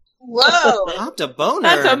 Whoa. Popped a boner.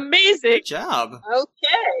 That's amazing. Good job.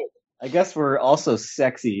 Okay. I guess we're also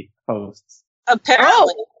sexy hosts.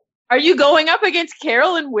 Apparently. Are you going up against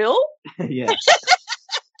Carol and Will? Yeah.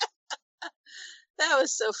 That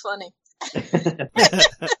was so funny.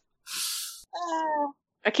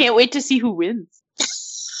 I can't wait to see who wins.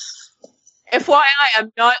 FYI,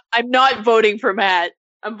 I'm not voting for Matt.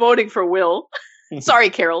 I'm voting for Will. Sorry,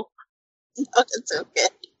 Carol. No, it's okay.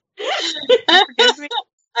 Forgive me.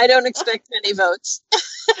 I don't expect many votes.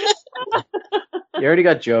 You already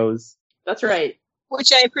got Joe's. That's right.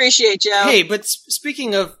 Which I appreciate, Joe. Hey, but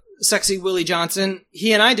speaking of sexy Willie Johnson,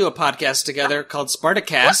 he and I do a podcast together called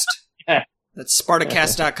Spartacast. That's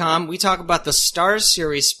Spartacast.com. We talk about the Starz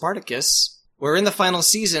series Spartacus. We're in the final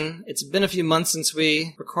season. It's been a few months since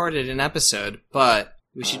we recorded an episode, but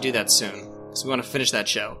we should do that soon, because we want to finish that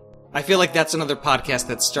show. I feel like that's another podcast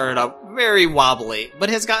that started out very wobbly, but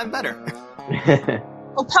has gotten better.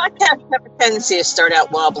 Well, podcasts have a tendency to start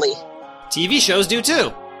out wobbly. TV shows do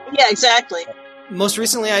too. Yeah, exactly. Most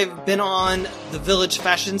recently, I've been on the Village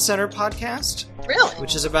Fashion Center podcast. Really?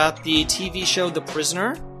 Which is about the TV show The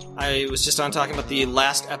Prisoner. I was just on talking about the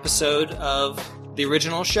last episode of the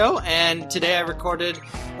original show, and today I recorded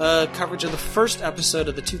coverage of the first episode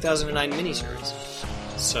of the 2009 miniseries.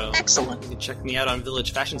 So, excellent. You can check me out on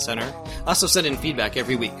Village Fashion Center. I also send in feedback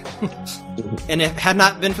every week. And if it had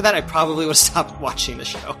not been for that, I probably would have stopped watching the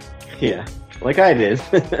show. Yeah, like I did.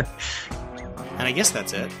 And I guess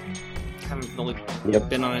that's it. Haven't really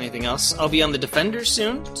been on anything else. I'll be on The Defenders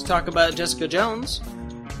soon to talk about Jessica Jones.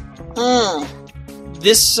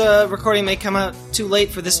 This recording may come out too late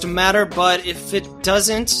for this to matter, but if it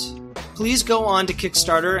doesn't, please go on to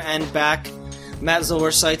Kickstarter and back Matt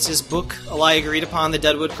Zoller-Seitz's book, A Lie Agreed Upon, The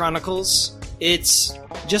Deadwood Chronicles. It's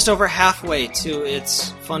just over halfway to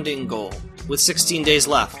its funding goal, with 16 days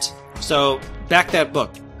left. So, back that book.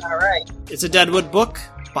 All right. It's a Deadwood book,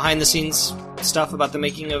 behind-the-scenes stuff about the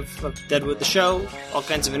making of Deadwood the show, all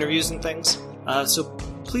kinds of interviews and things. So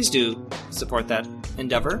please do support that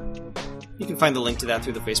endeavor. You can find the link to that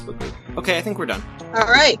through the Facebook group. Okay, I think we're done. All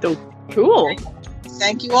right. Cool.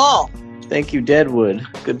 Thank you all. Thank you, Deadwood.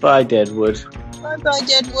 Goodbye, Deadwood. Bye-bye,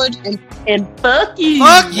 Deadwood. And fuck you.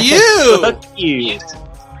 Fuck you! Fuck you.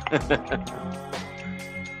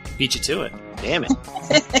 Beat you to it. Damn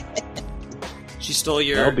it. She stole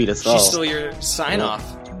your. That'll beat us all. She stole your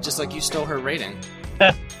sign-off, just like you stole her rating.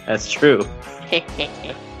 That's true.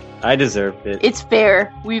 I deserved it. It's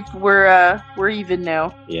fair. We're even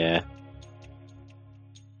now. Yeah.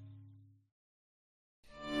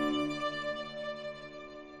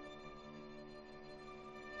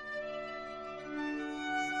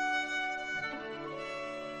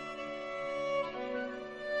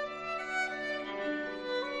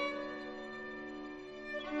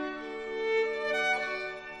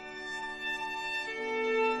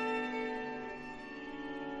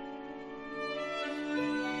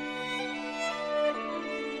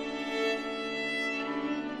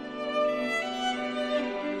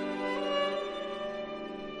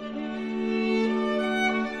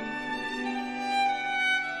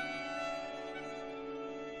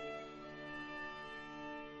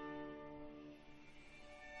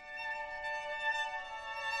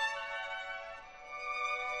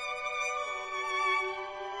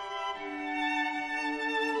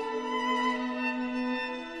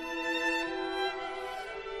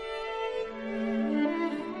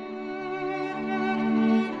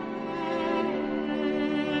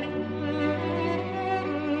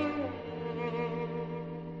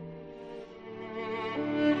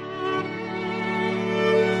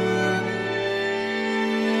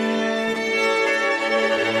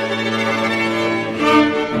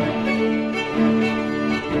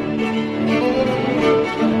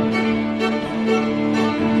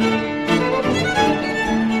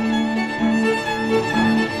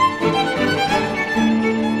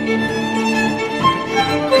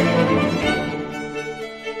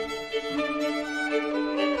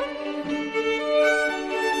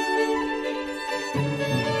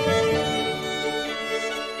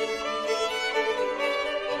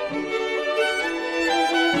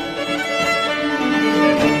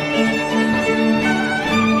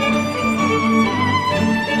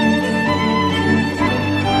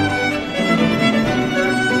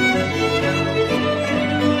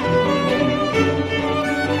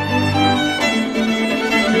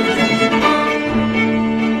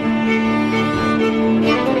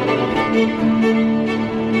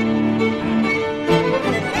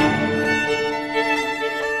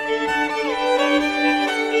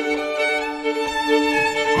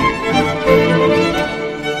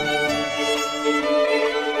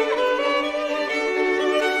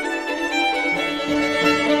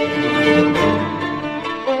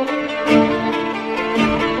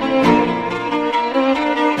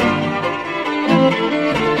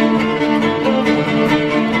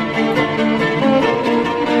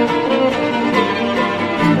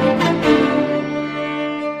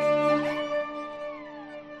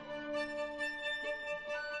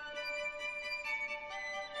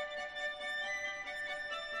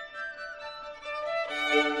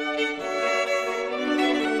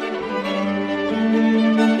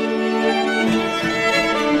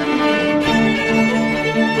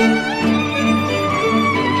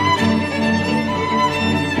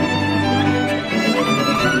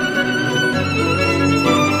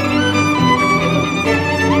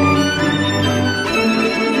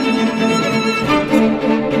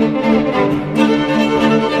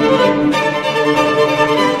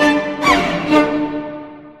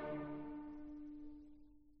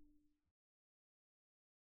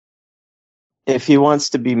 if he wants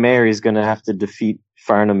to be mayor, he's going to have to defeat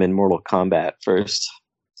Farnham in Mortal Kombat first.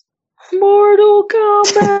 Mortal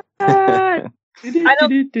Kombat! I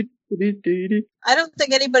don't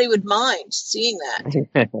think anybody would mind seeing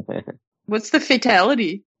that. What's the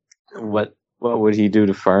fatality? What would he do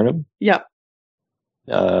to Farnham? Yep.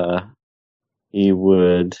 He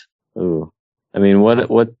would. Ooh. I mean, what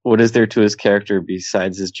is there to his character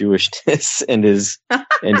besides his Jewishness and his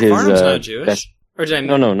Farnham's not Jewish. Or did I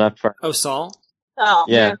mean? No, not Farnham. Oh, Saul. Oh,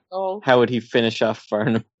 yeah. How would he finish off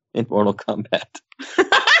Farnham in Mortal Kombat?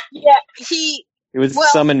 Yeah, he would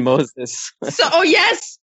summon Moses.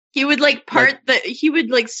 Yes, he would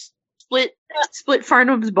split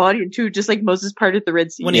Farnham's body in two, just like Moses parted the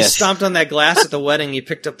Red Sea. When he stomped on that glass at the wedding, he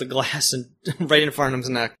picked up the glass and right in Farnham's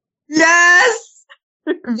neck. Yes.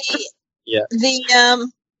 Didn't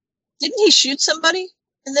he shoot somebody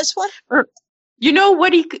in this one? You know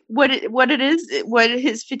what his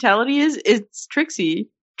fatality is? It's Trixie.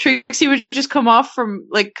 Trixie would just come out from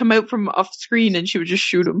off screen and she would just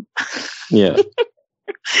shoot him. Yeah.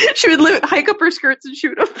 She would hike up her skirts and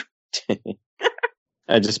shoot him.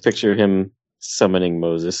 I just picture him summoning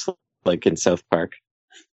Moses like in South Park.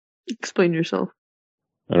 Explain yourself.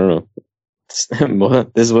 I don't know.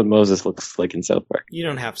 This is what Moses looks like in South Park. You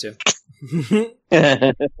don't have to. He's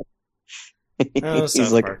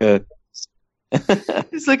like Park.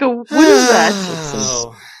 He's like what is that?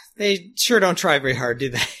 Oh, they sure don't try very hard, do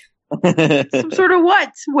they? Some sort of what?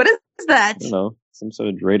 What is that? I don't know. Some sort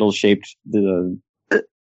of dreidel-shaped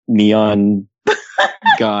neon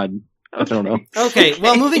god. I don't know. Okay,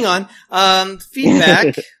 well, moving on.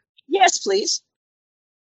 Feedback. Yes, please.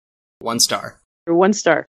 1 star. 1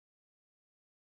 star.